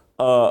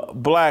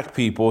Black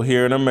people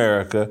here in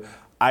America.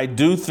 I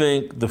do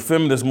think the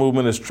feminist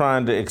movement is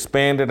trying to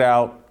expand it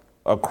out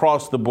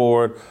across the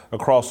board,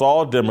 across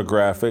all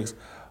demographics,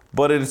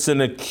 but it's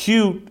an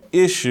acute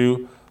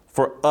issue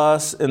for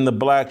us in the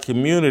Black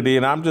community.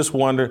 And I'm just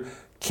wondering,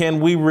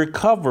 can we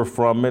recover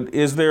from it?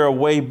 Is there a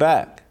way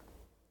back?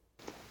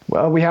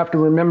 Well, we have to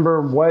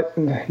remember what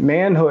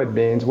manhood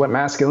means, what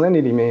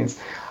masculinity means.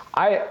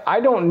 I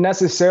don't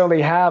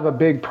necessarily have a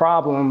big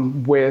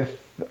problem with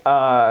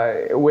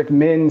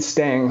men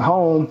staying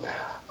home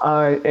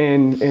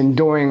and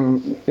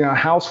doing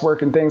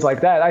housework and things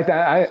like that.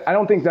 I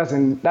don't think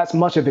that's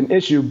much of an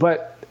issue,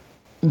 but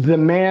the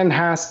man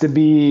has to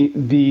be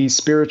the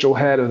spiritual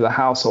head of the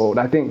household.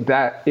 I think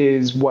that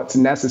is what's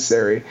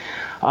necessary.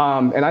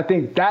 And I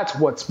think that's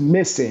what's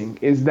missing,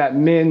 is that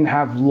men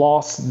have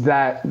lost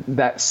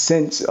that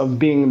sense of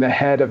being the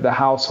head of the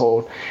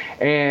household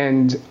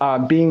and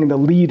being the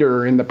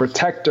leader and the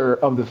protector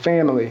of the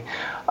family.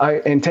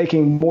 And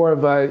taking more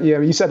of a,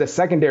 you said a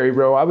secondary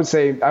role. I would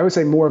say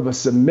more of a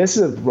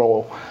submissive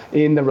role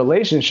in the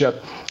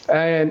relationship.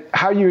 And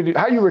how you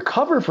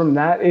recover from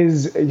that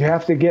is you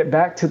have to get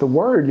back to the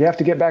Word. You have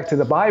to get back to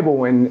the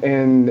Bible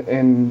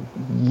and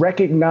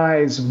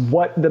recognize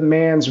what the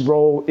man's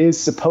role is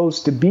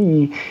supposed to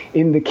be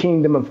in the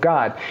kingdom of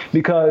God,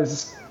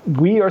 because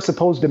we are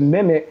supposed to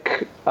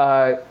mimic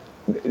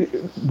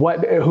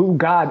who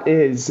God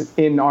is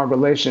in our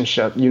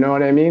relationship. You know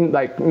what I mean?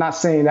 Like, not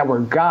saying that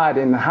we're God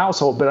in the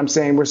household, but I'm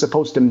saying we're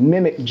supposed to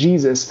mimic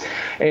Jesus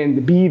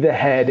and be the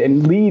head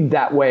and lead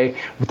that way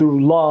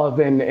through love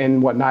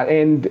and whatnot.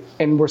 And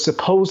we're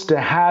supposed to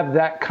have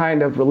that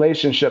kind of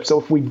relationship. So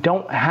if we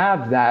don't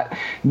have that,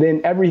 then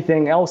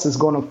everything else is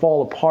going to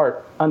fall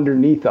apart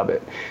underneath of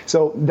it.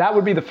 So that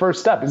would be the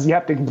first step, is you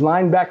have to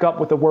line back up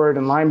with the Word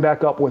and line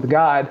back up with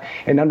God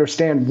and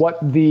understand what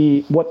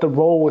the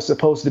role was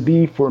supposed to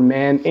be for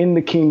man in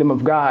the kingdom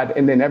of God,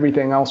 and then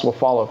everything else will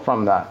follow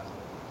from that.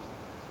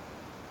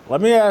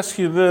 Let me ask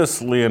you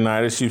this,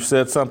 Leonidas. You've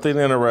said something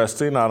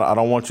interesting. I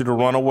don't want you to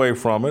run away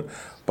from it,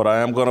 but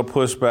I am going to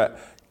push back.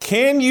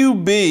 Can you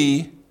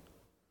be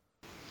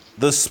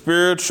the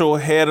spiritual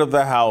head of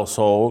the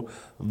household,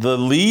 the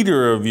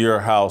leader of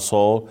your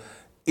household,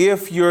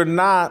 if you're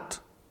not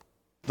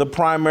the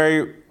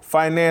primary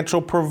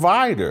financial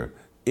provider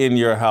in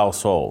your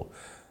household?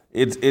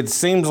 It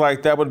seems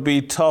like that would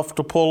be tough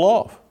to pull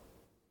off.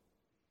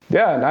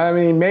 Yeah, I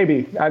mean,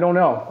 maybe. I don't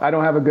know. I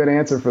don't have a good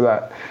answer for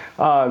that.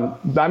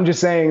 I'm just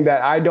saying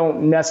that I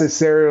don't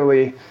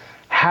necessarily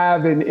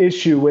have an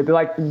issue with,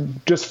 like,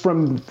 just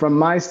from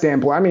my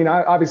standpoint. I mean,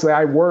 obviously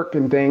I work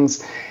and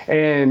things,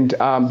 and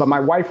but my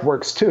wife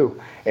works too,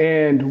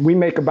 and we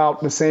make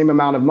about the same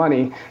amount of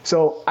money.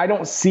 So I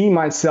don't see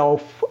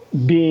myself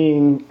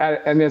being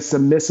in a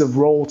submissive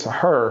role to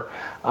her,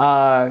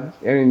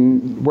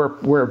 and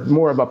we're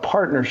more of a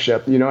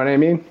partnership. You know what I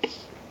mean?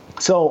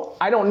 So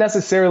I don't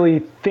necessarily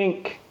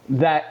think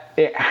that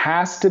it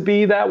has to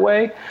be that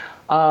way.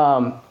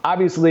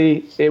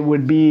 Obviously, it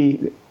would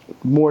be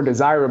more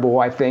desirable.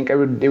 I think it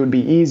would be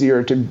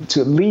easier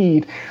to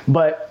lead,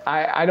 but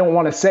I don't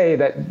want to say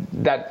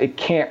that it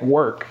can't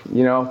work.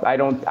 You know, I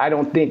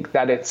don't think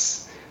that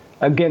it's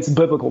against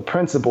biblical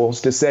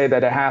principles to say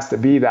that it has to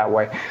be that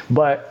way.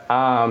 But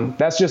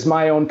that's just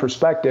my own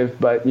perspective.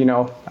 But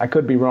I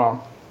could be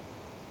wrong.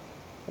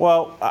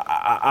 Well,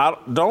 I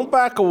don't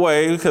back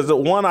away, because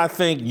one, I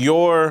think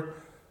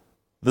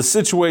the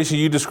situation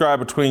you describe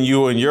between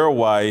you and your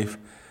wife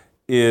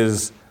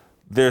is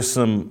there's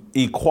some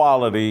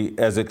equality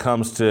as it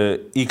comes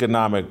to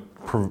economic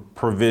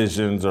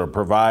provisions or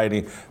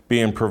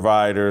being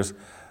providers.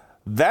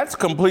 That's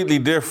completely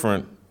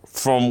different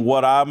from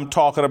what I'm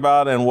talking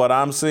about and what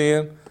I'm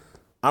seeing.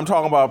 I'm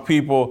talking about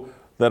people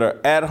that are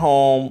at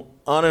home,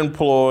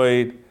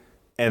 unemployed,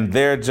 and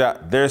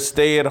they're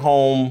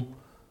stay-at-home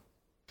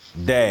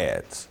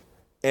dads.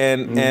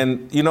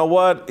 And you know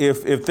what?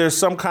 If there's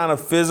some kind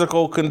of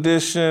physical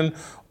condition,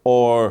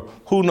 or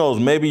who knows,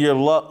 maybe your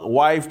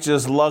wife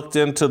just lucked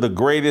into the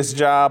greatest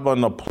job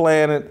on the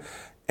planet,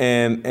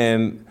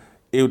 and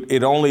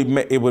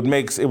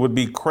it would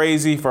be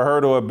crazy for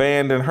her to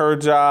abandon her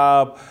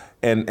job,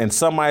 and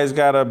somebody's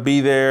got to be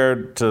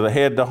there to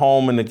head the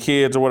home and the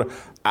kids or whatever.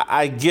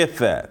 I get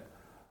that,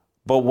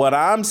 but what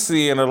I'm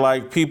seeing are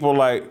like people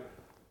like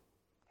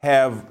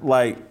have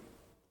like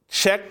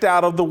checked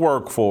out of the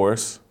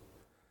workforce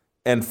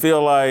and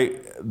feel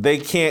like they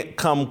can't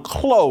come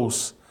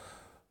close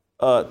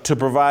to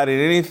providing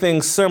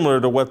anything similar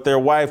to what their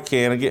wife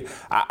can. Again,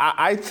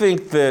 I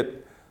think that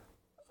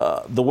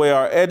the way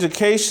our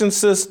education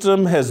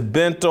system has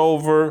bent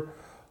over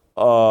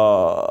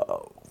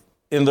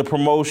in the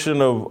promotion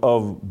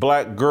of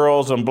black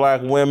girls and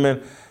black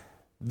women,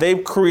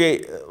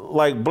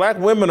 black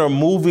women are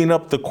moving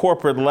up the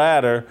corporate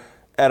ladder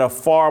at a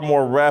far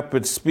more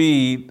rapid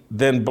speed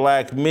than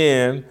black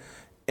men.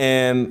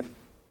 And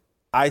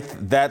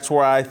that's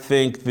where I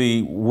think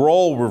the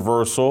role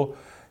reversal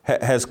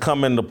has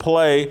come into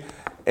play.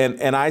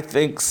 And I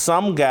think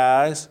some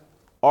guys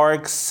are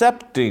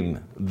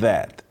accepting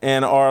that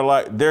and are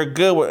like, they're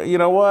good with, you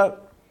know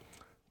what?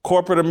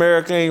 Corporate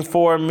America ain't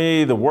for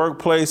me. The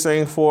workplace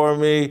ain't for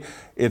me.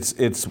 It's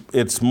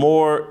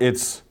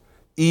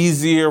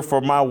easier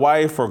for my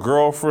wife or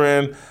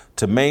girlfriend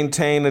to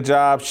maintain a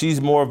job.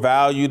 She's more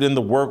valued in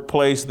the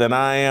workplace than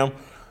I am.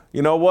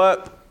 You know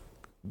what?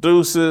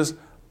 Deuces,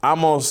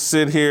 I'm gonna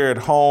sit here at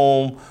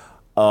home,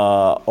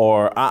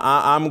 or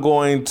I'm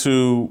going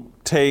to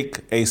take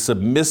a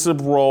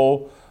submissive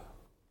role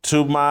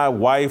to my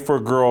wife or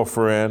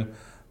girlfriend.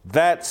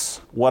 That's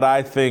what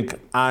I think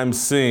I'm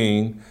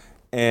seeing.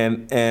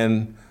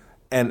 And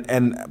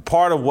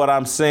part of what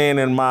I'm saying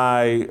in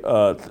my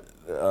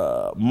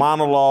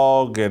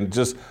monologue and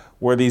just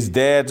where these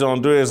dads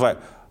don't do it is like,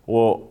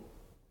 well,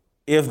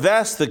 if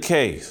that's the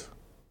case,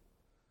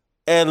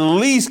 at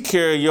least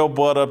carry your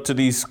butt up to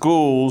these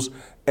schools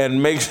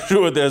and make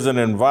sure there's an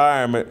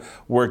environment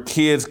where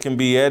kids can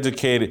be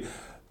educated.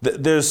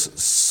 There's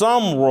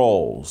some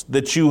roles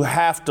that you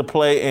have to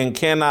play and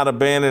cannot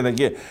abandon.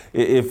 Again,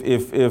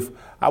 if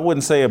I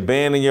wouldn't say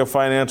abandon your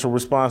financial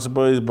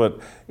responsibilities, but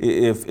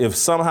if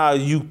somehow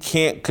you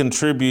can't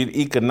contribute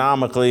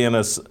economically in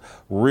a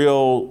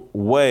real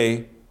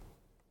way,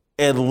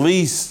 at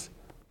least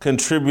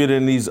contribute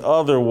in these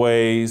other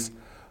ways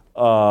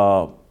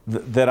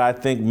that I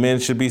think men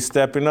should be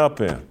stepping up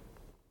in.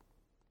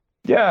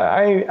 Yeah,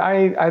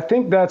 I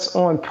think that's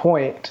on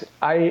point.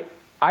 I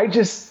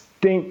just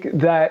think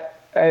that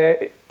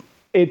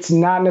it's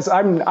not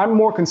necessarily, I'm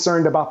more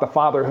concerned about the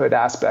fatherhood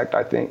aspect.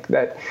 I think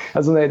that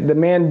as the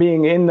man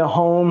being in the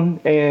home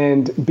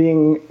and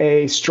being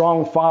a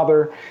strong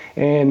father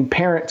and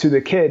parent to the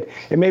kid,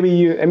 and maybe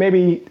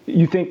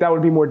you think that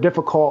would be more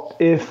difficult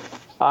if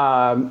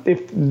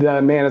the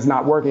man is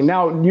not working.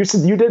 Now,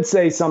 you did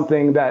say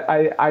something that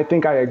I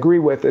think I agree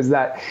with, is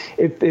that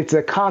if it's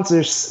a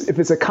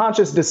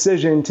conscious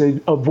decision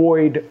to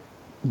avoid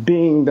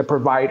being the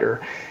provider,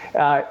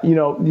 you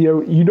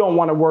don't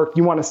want to work.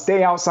 You want to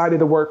stay outside of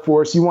the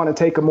workforce. You want to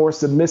take a more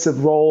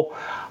submissive role.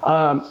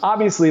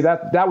 Obviously,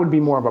 that would be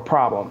more of a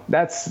problem.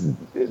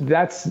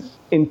 That's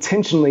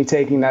intentionally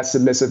taking that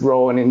submissive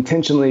role and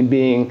intentionally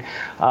being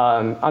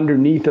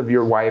underneath of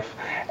your wife,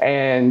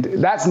 and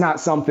that's not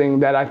something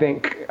that I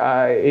think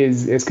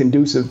is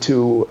conducive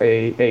to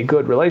a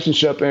good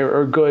relationship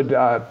or good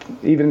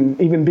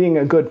even being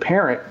a good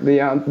parent.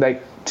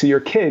 To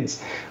your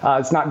kids,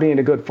 it's not being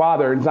a good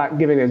father. It's not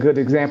giving a good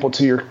example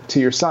to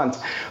your sons.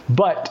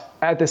 But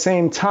at the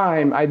same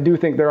time, I do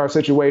think there are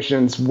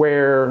situations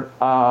where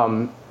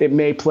it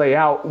may play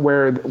out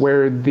where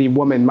the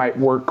woman might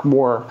work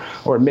more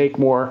or make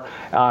more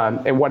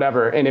and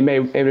whatever, and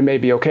it may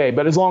be okay.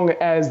 But as long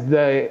as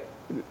the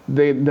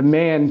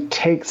man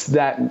takes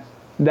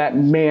that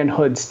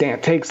manhood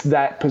stance, takes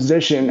that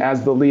position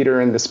as the leader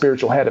and the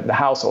spiritual head of the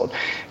household.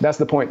 That's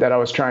the point that I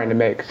was trying to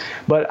make.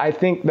 But I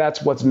think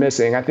that's what's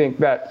missing. I think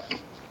that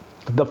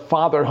the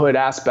fatherhood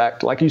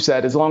aspect, like you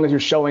said, as long as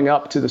you're showing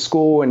up to the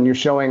school and you're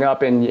showing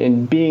up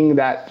and being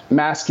that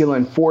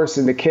masculine force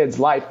in the kid's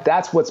life,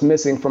 that's what's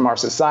missing from our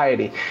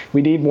society.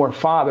 We need more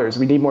fathers.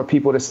 We need more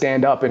people to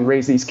stand up and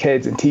raise these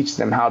kids and teach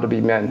them how to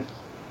be men.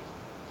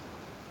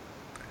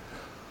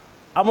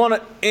 I want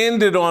to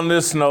end it on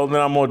this note,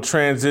 then I'm going to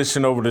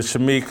transition over to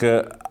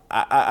Shamika.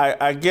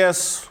 I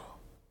guess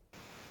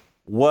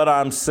what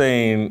I'm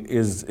saying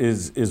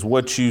is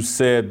what you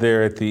said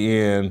there at the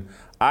end.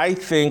 I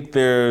think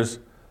there's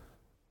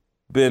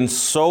been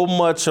so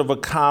much of a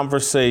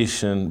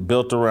conversation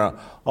built around,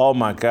 oh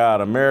my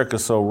God,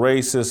 America's so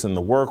racist and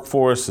the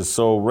workforce is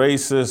so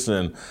racist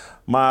and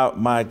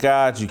my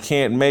God, you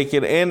can't make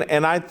it.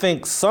 And I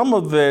think some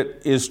of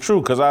it is true,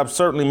 because I've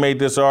certainly made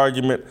this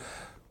argument.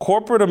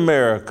 Corporate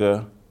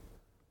America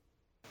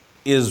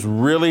is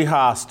really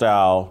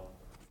hostile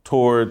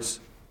towards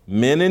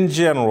men in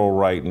general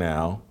right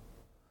now,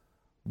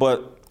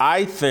 but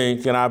I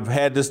think, and I've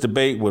had this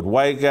debate with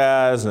white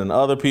guys and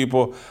other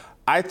people,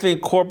 I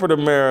think corporate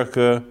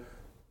America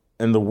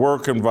and the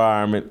work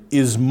environment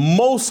is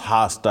most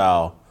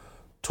hostile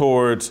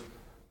towards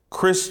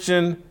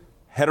Christian,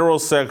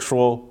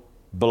 heterosexual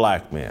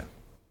black men.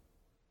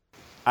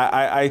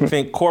 I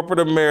think corporate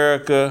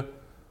America,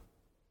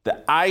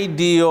 the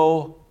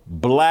ideal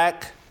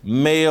black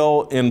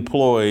male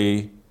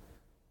employee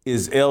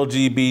is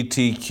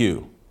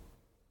LGBTQ.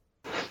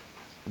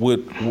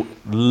 Would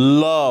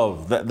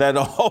love that.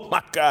 Oh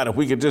my God, if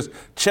we could just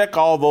check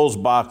all those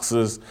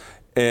boxes,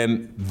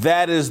 and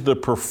that is the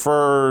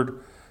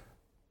preferred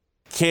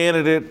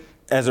candidate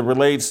as it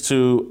relates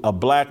to a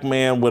black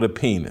man with a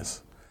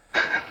penis.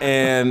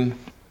 And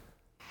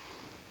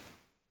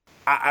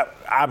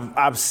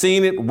I've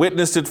seen it,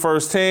 witnessed it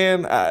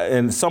firsthand.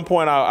 And at some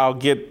point, I'll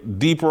get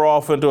deeper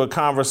off into a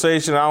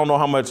conversation. I don't know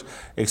how much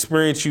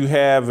experience you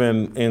have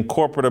in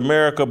corporate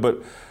America,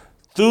 but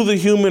through the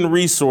human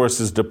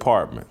resources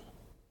department,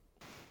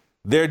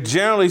 there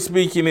generally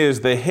speaking is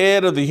the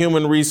head of the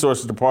human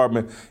resources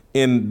department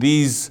in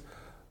these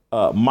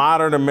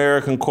modern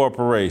American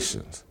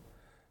corporations.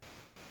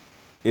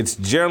 It's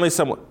generally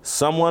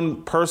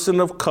someone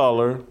person of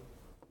color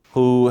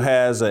who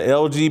has a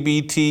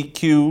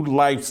LGBTQ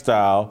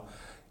lifestyle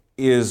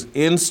is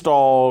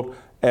installed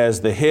as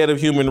the head of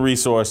human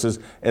resources,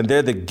 and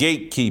they're the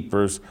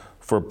gatekeepers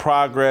for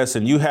progress.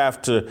 And you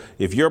have to,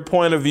 if your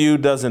point of view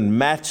doesn't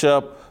match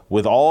up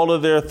with all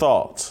of their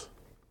thoughts,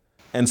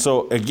 and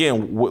so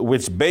again,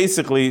 which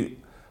basically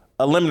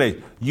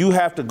eliminate, you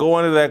have to go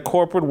into that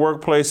corporate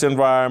workplace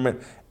environment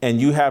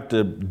and you have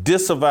to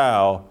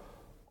disavow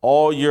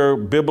all your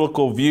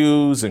biblical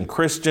views and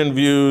Christian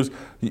views.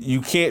 You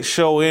can't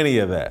show any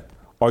of that,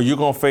 or you're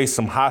going to face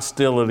some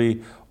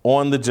hostility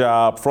on the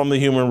job from the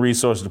human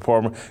resources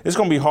department. It's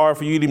going to be hard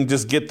for you to even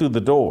just get through the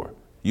door.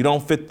 You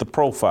don't fit the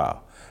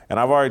profile. And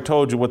I've already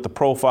told you what the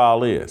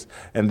profile is.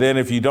 And then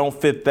if you don't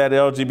fit that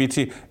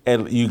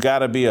LGBT, you got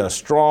to be a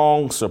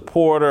strong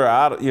supporter,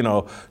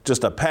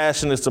 just a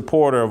passionate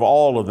supporter of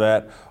all of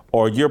that,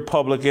 or you're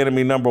public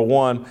enemy number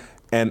one.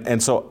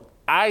 And so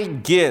I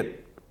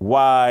get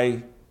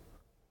why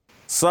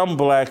some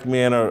black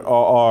men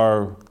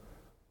are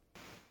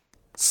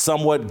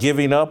somewhat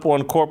giving up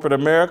on corporate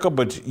America,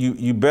 but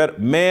you better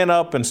man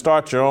up and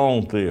start your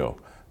own deal.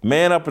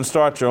 Man up and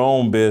start your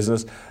own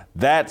business.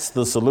 That's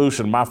the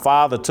solution. My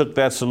father took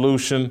that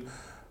solution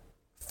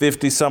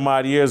 50 some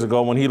odd years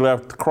ago when he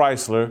left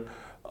Chrysler,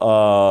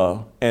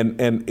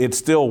 and it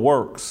still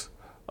works.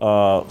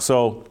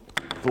 So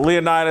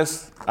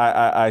Leonidas,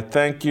 I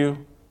thank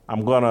you.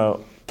 I'm gonna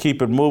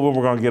keep it moving.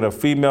 We're gonna get a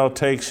female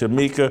take,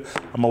 Shamika.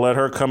 I'm gonna let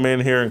her come in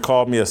here and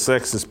call me a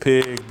sexist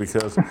pig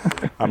because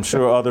I'm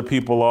sure other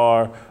people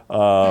are.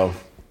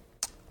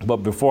 But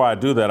before I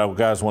do that, I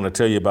guys want to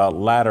tell you about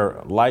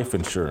Ladder Life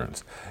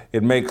Insurance.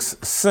 It makes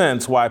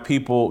sense why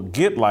people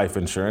get life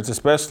insurance,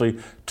 especially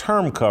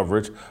term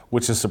coverage,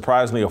 which is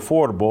surprisingly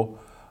affordable.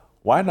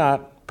 Why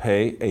not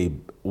pay a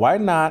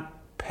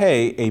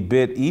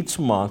bit each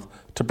month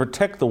to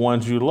protect the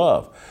ones you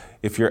love?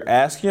 If you're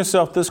asking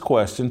yourself this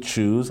question,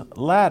 choose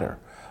Ladder.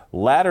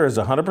 Ladder is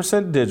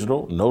 100%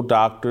 digital, no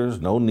doctors,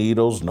 no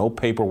needles, no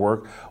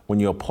paperwork. When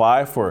you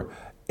apply for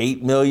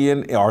 $8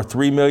 million or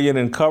 $3 million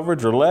in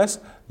coverage or less,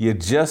 you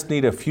just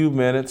need a few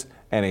minutes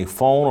and a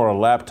phone or a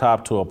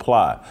laptop to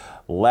apply.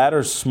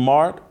 Ladder's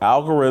smart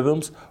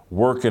algorithms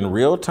work in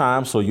real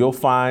time, so you'll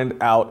find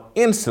out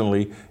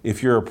instantly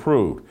if you're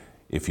approved.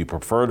 If you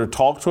prefer to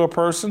talk to a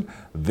person,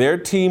 their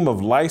team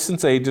of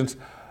licensed agents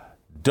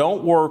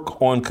don't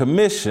work on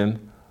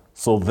commission,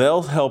 so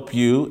they'll help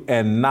you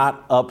and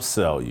not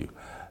upsell you.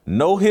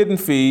 No hidden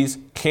fees,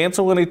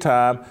 cancel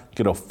anytime,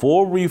 get a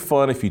full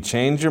refund if you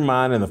change your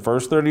mind in the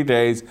first 30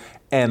 days,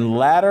 and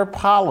Ladder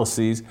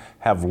policies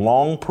have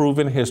long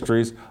proven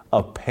histories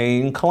of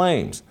paying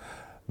claims.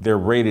 They're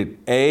rated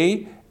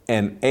A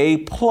and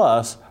A+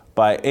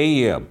 by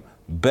AM,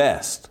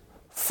 best.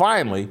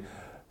 Finally,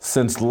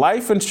 since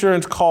life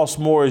insurance costs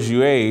more as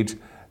you age,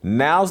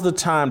 now's the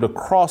time to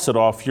cross it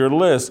off your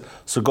list.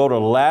 So go to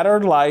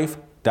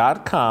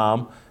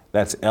ladderlife.com.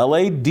 That's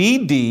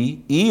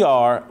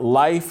LADDER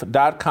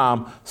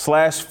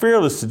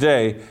life.com/fearless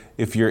today.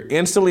 If you're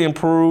instantly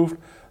improved,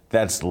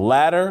 that's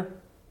Ladder,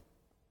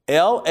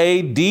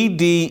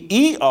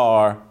 LADDER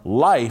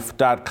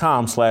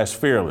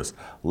life.com/fearless.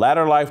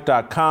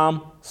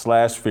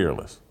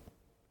 Ladderlife.com/fearless.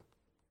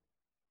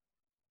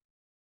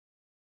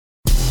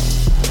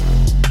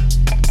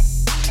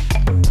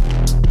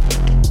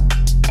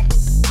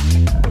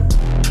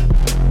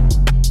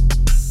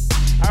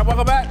 All right,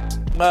 welcome back.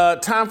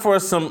 Time for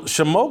some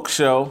Shamoke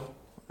Show,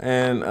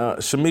 and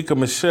Shamika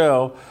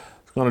Michelle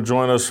is going to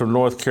join us from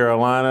North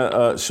Carolina.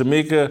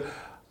 Shamika,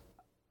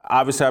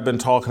 obviously I've been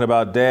talking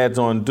about dads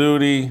on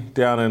duty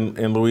down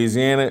in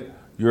Louisiana.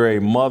 You're a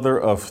mother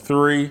of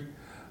 3.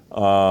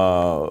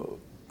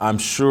 I'm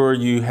sure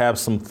you have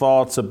some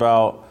thoughts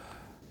about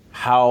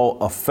how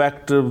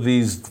effective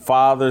these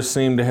fathers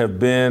seem to have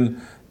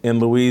been in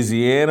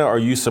Louisiana? Are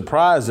you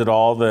surprised at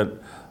all that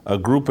a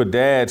group of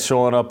dads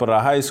showing up at a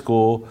high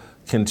school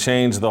can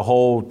change the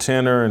whole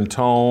tenor and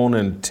tone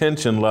and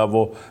tension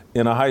level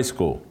in a high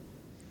school?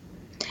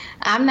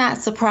 I'm not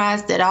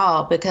surprised at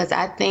all, because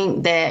I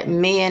think that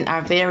men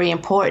are very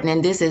important,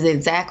 and this is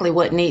exactly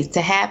what needs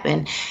to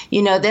happen.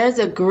 You know, there's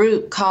a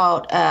group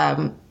called,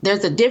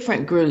 there's a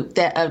different group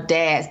of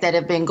dads that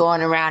have been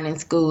going around in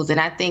schools, and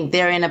I think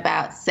they're in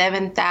about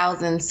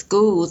 7,000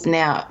 schools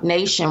now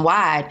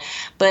nationwide,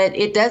 but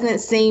it doesn't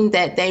seem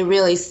that they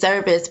really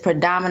service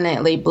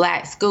predominantly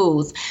Black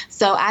schools.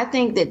 So I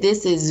think that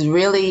this is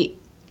really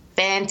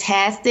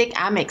fantastic.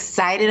 I'm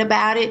excited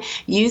about it.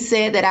 You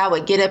said that I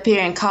would get up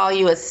here and call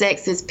you a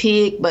sexist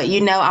pig, but you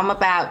know, I'm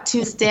about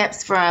 2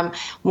 steps from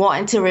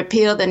wanting to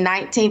repeal the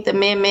 19th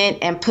Amendment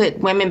and put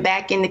women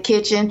back in the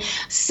kitchen.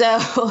 So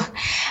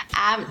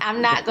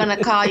I'm not going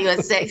to call you a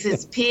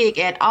sexist pig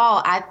at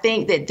all. I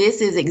think that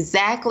this is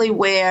exactly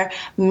where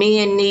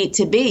men need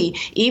to be,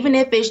 even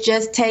if it's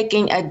just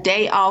taking a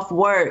day off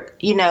work,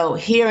 you know,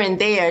 here and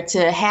there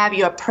to have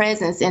your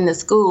presence in the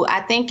school.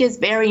 I think it's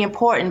very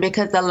important,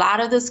 because a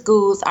lot of the schools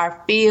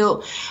are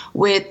filled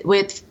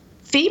with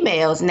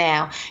females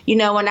now. You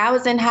know, when I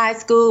was in high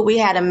school, we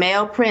had a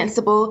male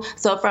principal.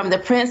 So from the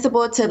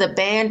principal to the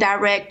band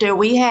director,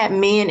 we had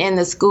men in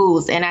the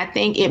schools. And I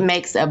think it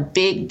makes a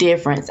big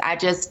difference. I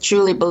just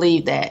truly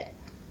believe that.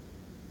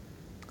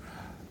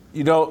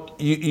 You know,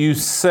 you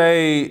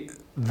say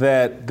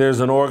that there's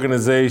an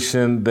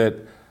organization that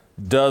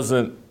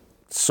doesn't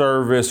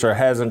service or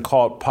hasn't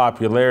caught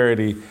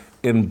popularity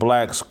in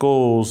Black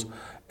schools,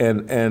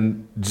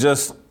 and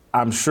just,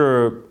 I'm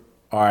sure,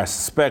 or I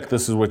suspect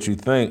this is what you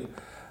think,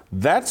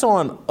 that's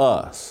on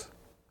us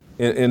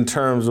in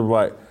terms of,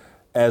 like,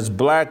 as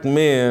Black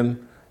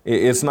men,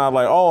 it's not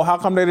like, oh, how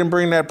come they didn't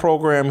bring that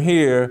program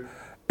here?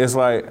 It's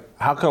like,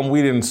 how come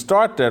we didn't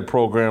start that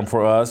program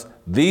for us?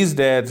 These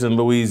dads in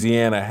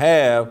Louisiana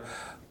have.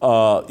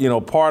 You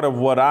know, part of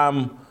what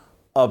I'm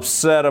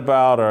upset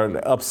about, or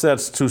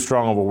upset's too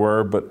strong of a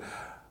word, but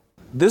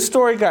this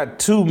story got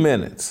 2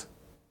 minutes.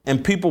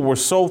 And people were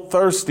so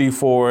thirsty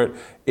for it,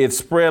 it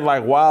spread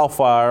like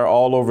wildfire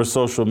all over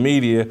social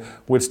media,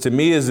 which to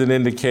me is an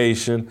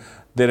indication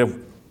that if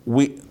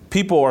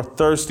people are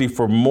thirsty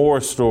for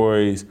more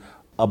stories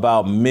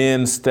about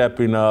men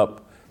stepping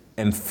up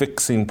and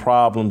fixing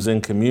problems in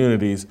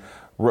communities.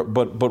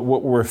 But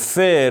what we're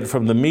fed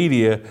from the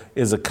media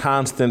is a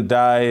constant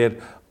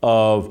diet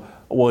of,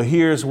 well,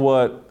 here's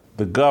what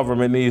the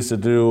government needs to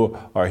do,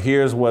 or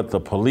here's what the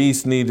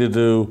police need to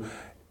do.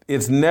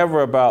 It's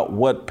never about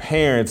what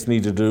parents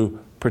need to do,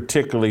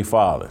 particularly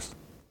fathers.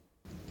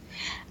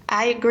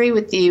 I agree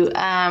with you.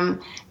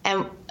 And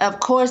of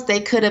course,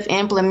 they could have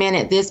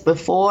implemented this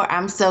before.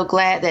 I'm so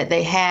glad that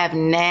they have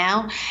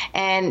now.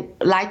 And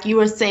like you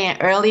were saying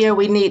earlier,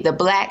 we need the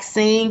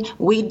vaccine.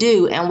 We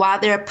do. And while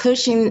they're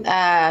pushing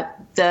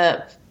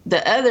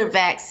the other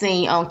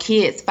vaccine on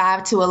kids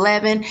 5 to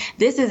 11,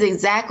 this is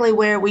exactly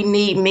where we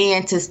need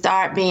men to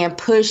start being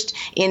pushed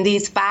in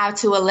these 5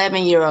 to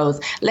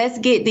 11-year-olds. Let's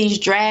get these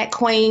drag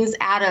queens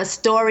out of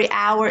story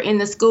hour in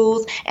the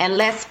schools, and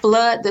let's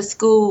flood the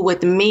school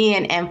with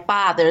men and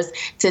fathers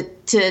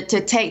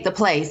to take the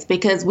place,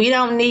 because we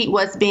don't need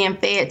what's being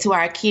fed to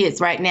our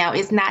kids right now.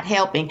 It's not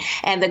helping.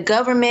 And the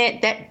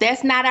government,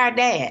 that's not our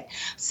dad.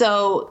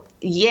 So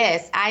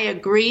yes, I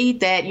agree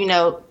that, you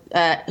know,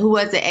 who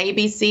was it,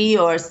 ABC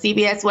or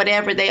CBS,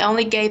 whatever, they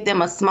only gave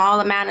them a small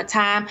amount of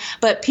time.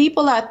 But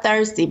people are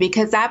thirsty,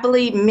 because I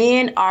believe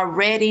men are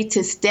ready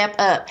to step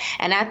up.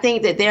 And I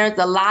think that there's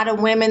a lot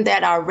of women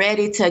that are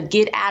ready to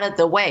get out of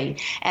the way.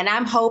 And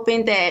I'm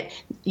hoping that,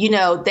 you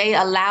know, they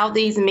allow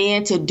these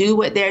men to do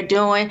what they're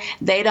doing.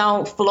 They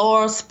don't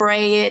floral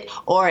spray it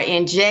or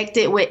inject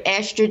it with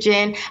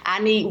estrogen. I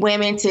need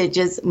women to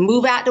just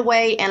move out the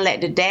way and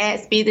let the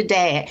dads be the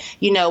dad.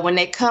 You know, when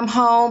they come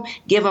home,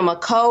 give them a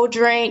cold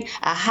drink,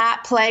 a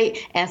hot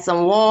plate, and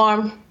some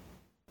warm.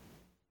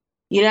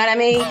 You know what I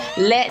mean?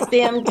 Let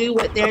them do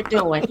what they're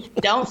doing.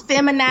 Don't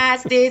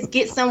feminize this.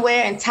 Get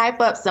somewhere and type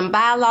up some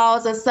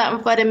bylaws or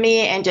something for the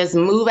men and just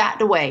move out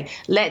the way.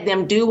 Let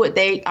them do what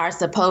they are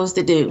supposed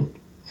to do.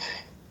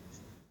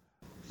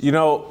 You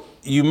know,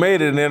 you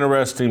made an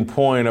interesting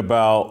point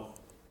about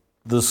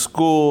the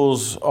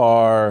schools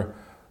are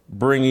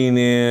bringing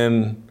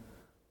in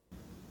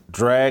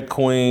drag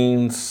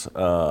queens,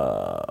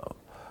 the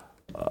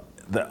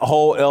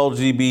whole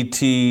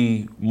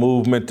LGBT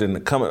movement,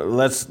 and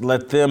let's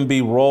let them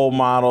be role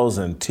models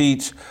and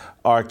teach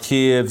our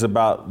kids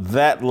about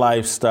that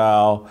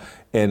lifestyle.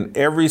 And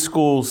every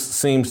school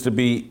seems to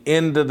be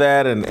into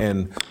that.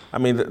 And I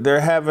mean,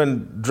 they're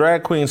having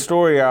drag queen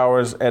story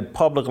hours at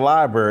public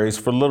libraries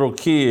for little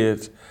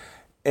kids.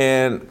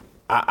 And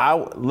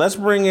let's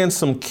bring in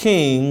some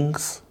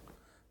kings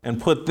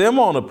and put them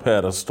on a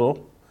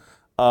pedestal,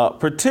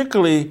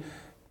 particularly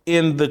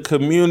in the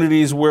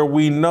communities where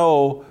we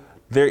know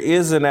there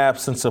is an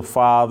absence of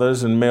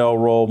fathers and male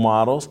role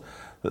models.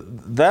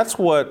 That's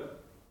what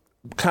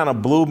kind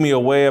of blew me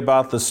away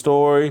about the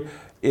story,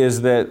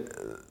 is that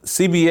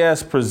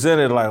CBS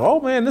presented like, oh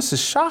man, this is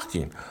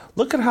shocking.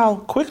 Look at how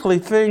quickly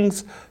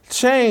things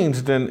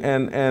changed,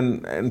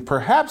 and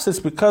perhaps it's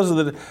because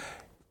of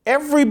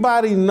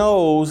everybody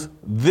knows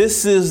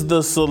this is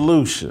the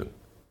solution.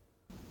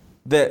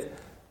 That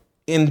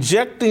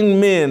injecting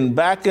men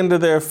back into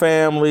their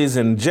families,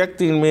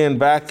 injecting men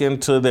back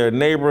into their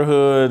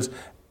neighborhoods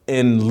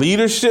in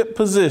leadership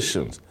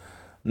positions,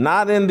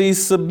 not in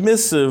these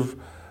submissive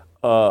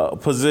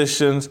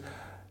positions.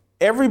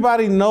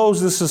 Everybody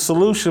knows this is a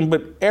solution,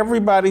 but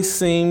everybody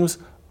seems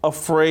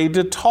afraid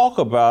to talk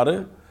about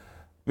it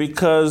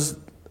because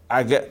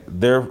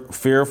they're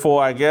fearful,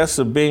 I guess,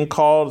 of being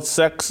called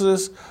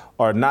sexist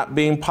or not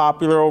being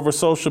popular over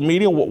social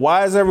media.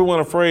 Why is everyone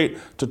afraid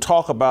to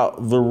talk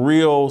about the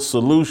real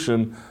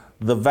solution,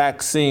 the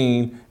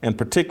vaccine, and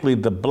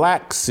particularly the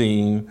black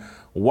scene?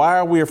 Why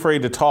are we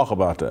afraid to talk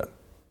about that?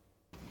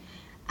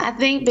 I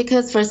think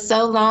because for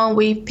so long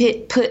we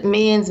put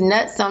men's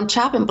nuts on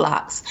chopping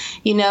blocks,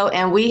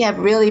 and we have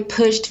really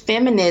pushed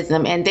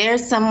feminism. And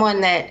there's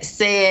someone that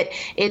said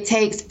it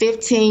takes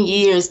 15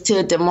 years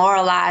to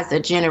demoralize a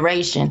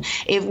generation.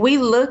 If we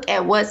look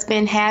at what's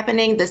been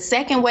happening, the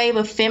second wave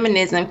of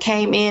feminism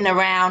came in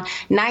around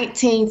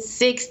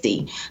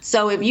 1960.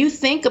 So if you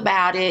think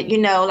about it,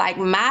 like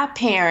my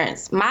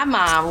parents, my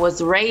mom was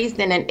raised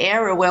in an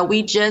era where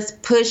we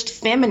just pushed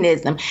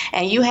feminism,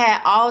 and you had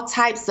all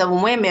types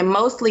of women,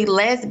 mostly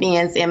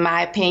lesbians, in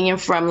my opinion,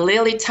 from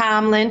Lily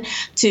Tomlin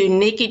to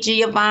Nikki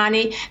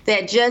Giovanni,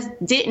 that just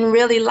didn't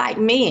really like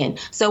men.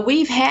 So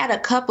we've had a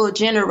couple of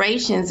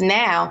generations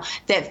now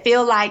that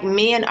feel like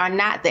men are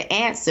not the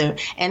answer.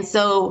 And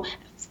so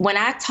when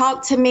I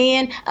talk to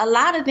men, a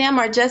lot of them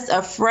are just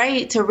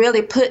afraid to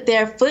really put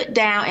their foot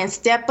down and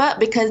step up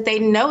because they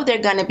know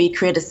they're going to be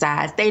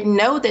criticized. They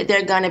know that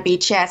they're going to be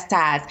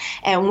chastised.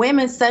 And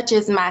women such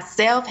as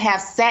myself have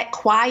sat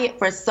quiet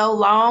for so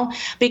long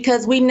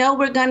because we know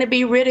we're going to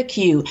be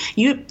ridiculed.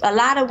 A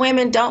lot of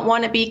women don't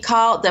want to be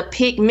called the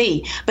pick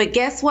me. But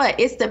guess what?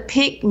 It's the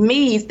pick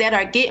me's that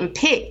are getting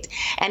picked.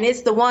 And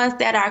it's the ones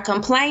that are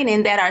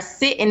complaining that are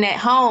sitting at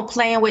home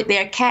playing with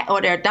their cat or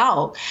their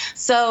dog.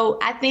 So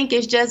I think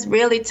it's just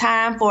really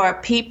time for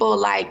people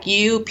like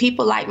you,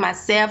 people like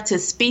myself, to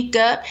speak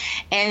up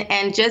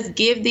and just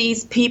give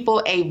these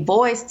people a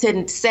voice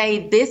to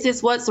say this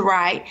is what's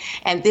right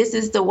and this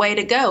is the way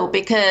to go.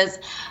 Because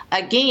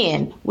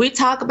again, we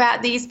talk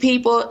about these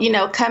people,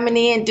 coming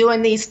in,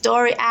 doing these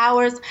story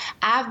hours.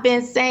 I've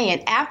been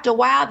saying after a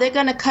while, they're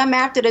going to come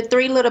after the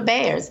three little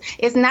bears.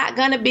 It's not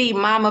going to be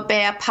Mama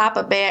Bear,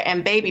 Papa Bear,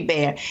 and Baby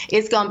Bear.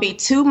 It's going to be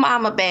two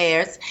Mama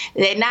Bears.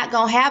 They're not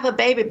going to have a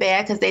baby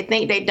bear because they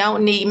think they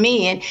don't need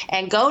men.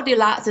 And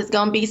Goldilocks is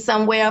going to be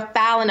somewhere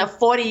filing a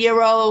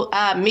 40-year-old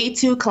Me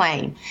Too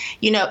claim.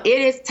 It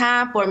is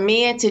time for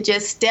men to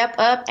just step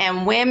up,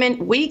 and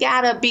women, we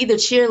got to be the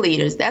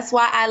cheerleaders. That's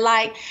why I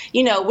like,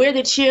 we're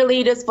the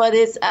cheerleaders for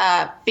this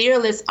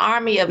fearless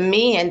army of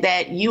men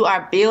that you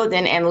are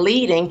building and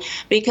leading,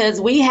 because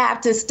we have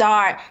to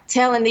start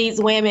telling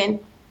these women,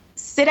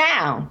 sit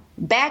down,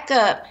 back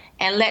up,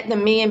 and let the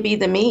men be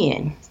the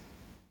men.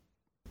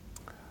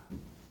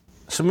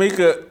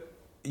 Shamika,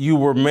 you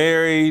were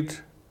married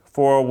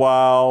for a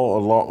while,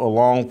 a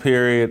long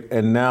period,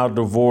 and now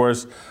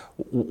divorced.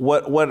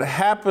 What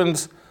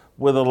happens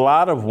with a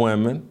lot of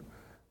women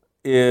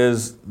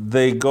is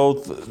they go,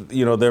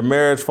 their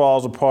marriage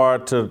falls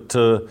apart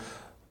to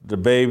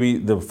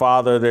the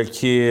father of their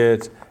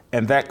kids,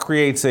 and that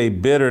creates a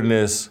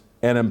bitterness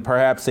and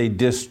perhaps a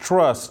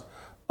distrust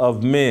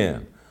of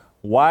men.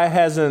 Why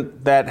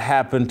hasn't that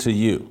happened to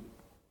you?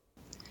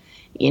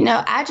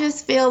 I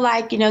just feel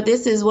like,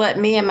 this is what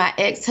me and my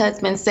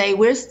ex-husband say.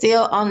 We're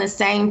still on the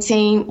same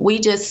team. We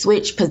just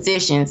switched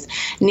positions.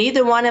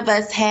 Neither one of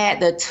us had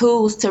the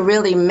tools to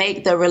really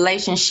make the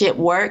relationship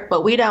work,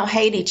 but we don't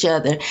hate each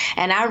other.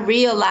 And I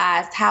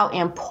realized how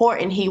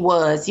important he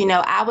was.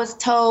 I was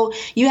told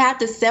you have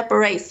to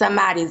separate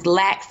somebody's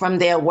lack from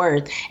their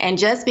worth. And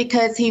just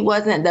because he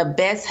wasn't the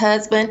best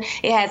husband,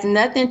 it has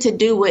nothing to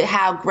do with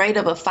how great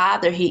of a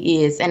father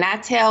he is. And I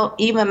tell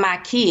even my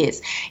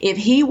kids, if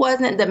he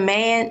wasn't the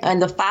man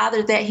and the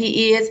father that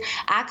he is,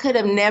 I could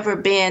have never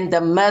been the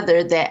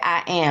mother that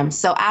I am.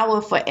 So I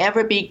will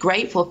forever be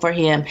grateful for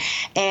him.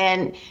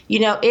 And,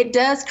 it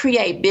does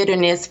create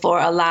bitterness for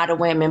a lot of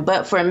women.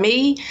 But for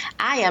me,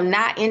 I am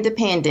not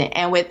independent.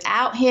 And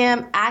without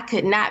him, I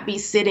could not be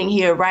sitting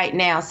here right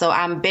now. So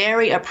I'm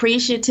very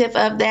appreciative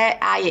of that.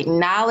 I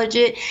acknowledge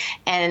it.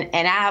 And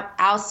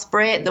I'll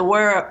spread the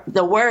word,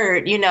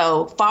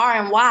 far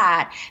and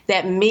wide,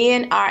 that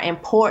men are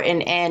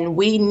important and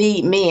we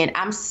need men.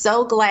 I'm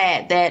so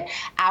glad that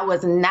I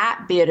was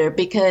not bitter,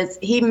 because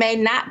he may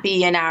not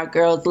be in our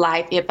girl's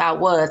life if I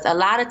was. A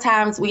lot of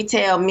times we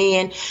tell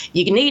men,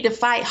 you need to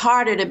fight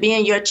harder to be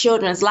in your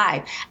children's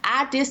life.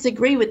 I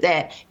disagree with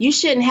that. You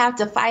shouldn't have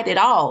to fight at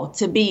all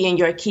to be in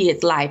your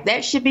kid's life.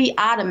 That should be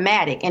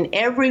automatic, and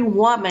every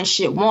woman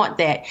should want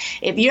that.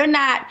 If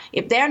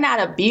they're not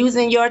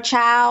abusing your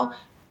child,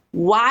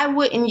 why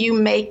wouldn't you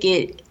make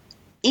it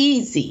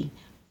easy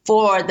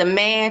for the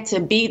man to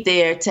be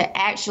there to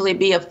actually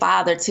be a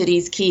father to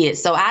these kids.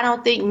 So I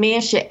don't think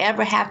men should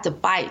ever have to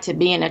fight to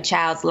be in a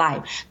child's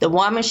life. The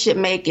woman should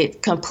make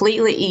it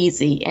completely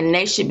easy, and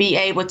they should be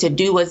able to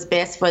do what's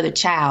best for the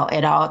child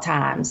at all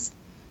times.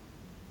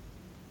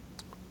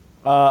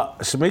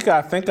 Shamika,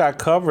 I think I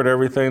covered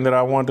everything that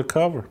I wanted to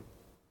cover.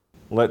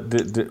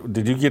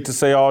 Did you get to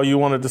say all you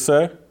wanted to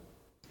say?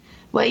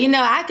 Well,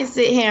 I can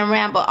sit here and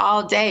ramble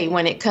all day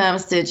when it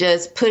comes to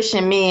just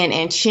pushing men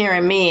and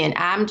cheering men.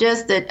 I'm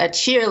just a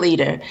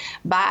cheerleader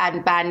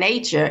by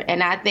nature,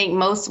 and I think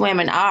most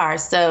women are.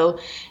 So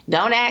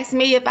don't ask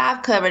me if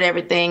I've covered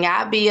everything.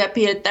 I'll be up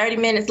here 30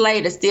 minutes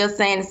later still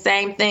saying the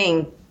same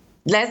thing.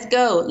 Let's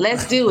go.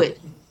 Let's do it.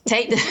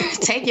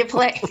 Take your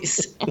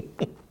place.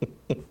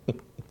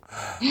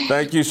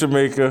 Thank you,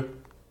 Shamika.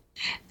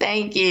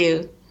 Thank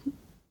you.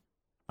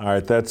 All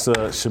right, that's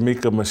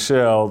Shamika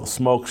Michelle, The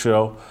Smoke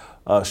Show.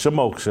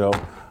 Shamoke Show.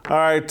 All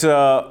right,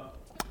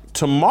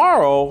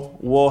 tomorrow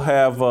we'll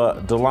have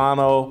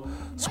Delano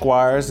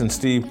Squires and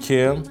Steve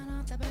Kim,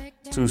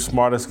 two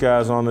smartest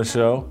guys on the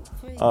show.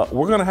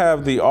 We're going to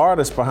have the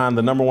artist behind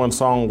the #1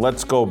 song,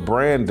 Let's Go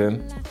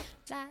Brandon.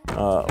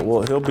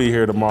 He'll be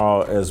here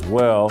tomorrow as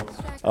well.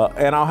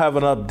 And I'll have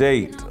an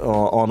update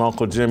on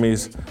Uncle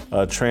Jimmy's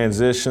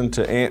transition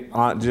to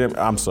Aunt Jimmy.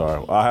 I'm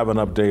sorry, I'll have an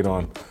update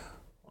on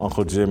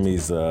Uncle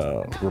Jimmy's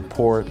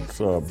report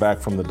back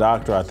from the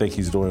doctor. I think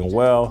he's doing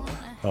well.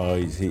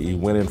 He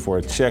went in for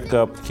a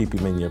checkup. Keep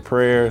him in your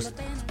prayers.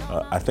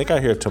 I think I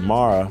hear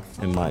tomorrow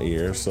in my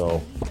ear,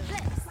 so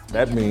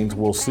that means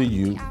we'll see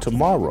you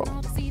tomorrow.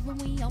 We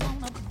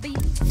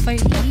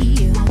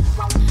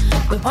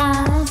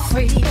want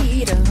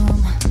freedom.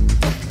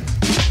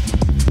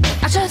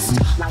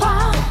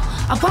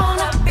 I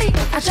wanna be,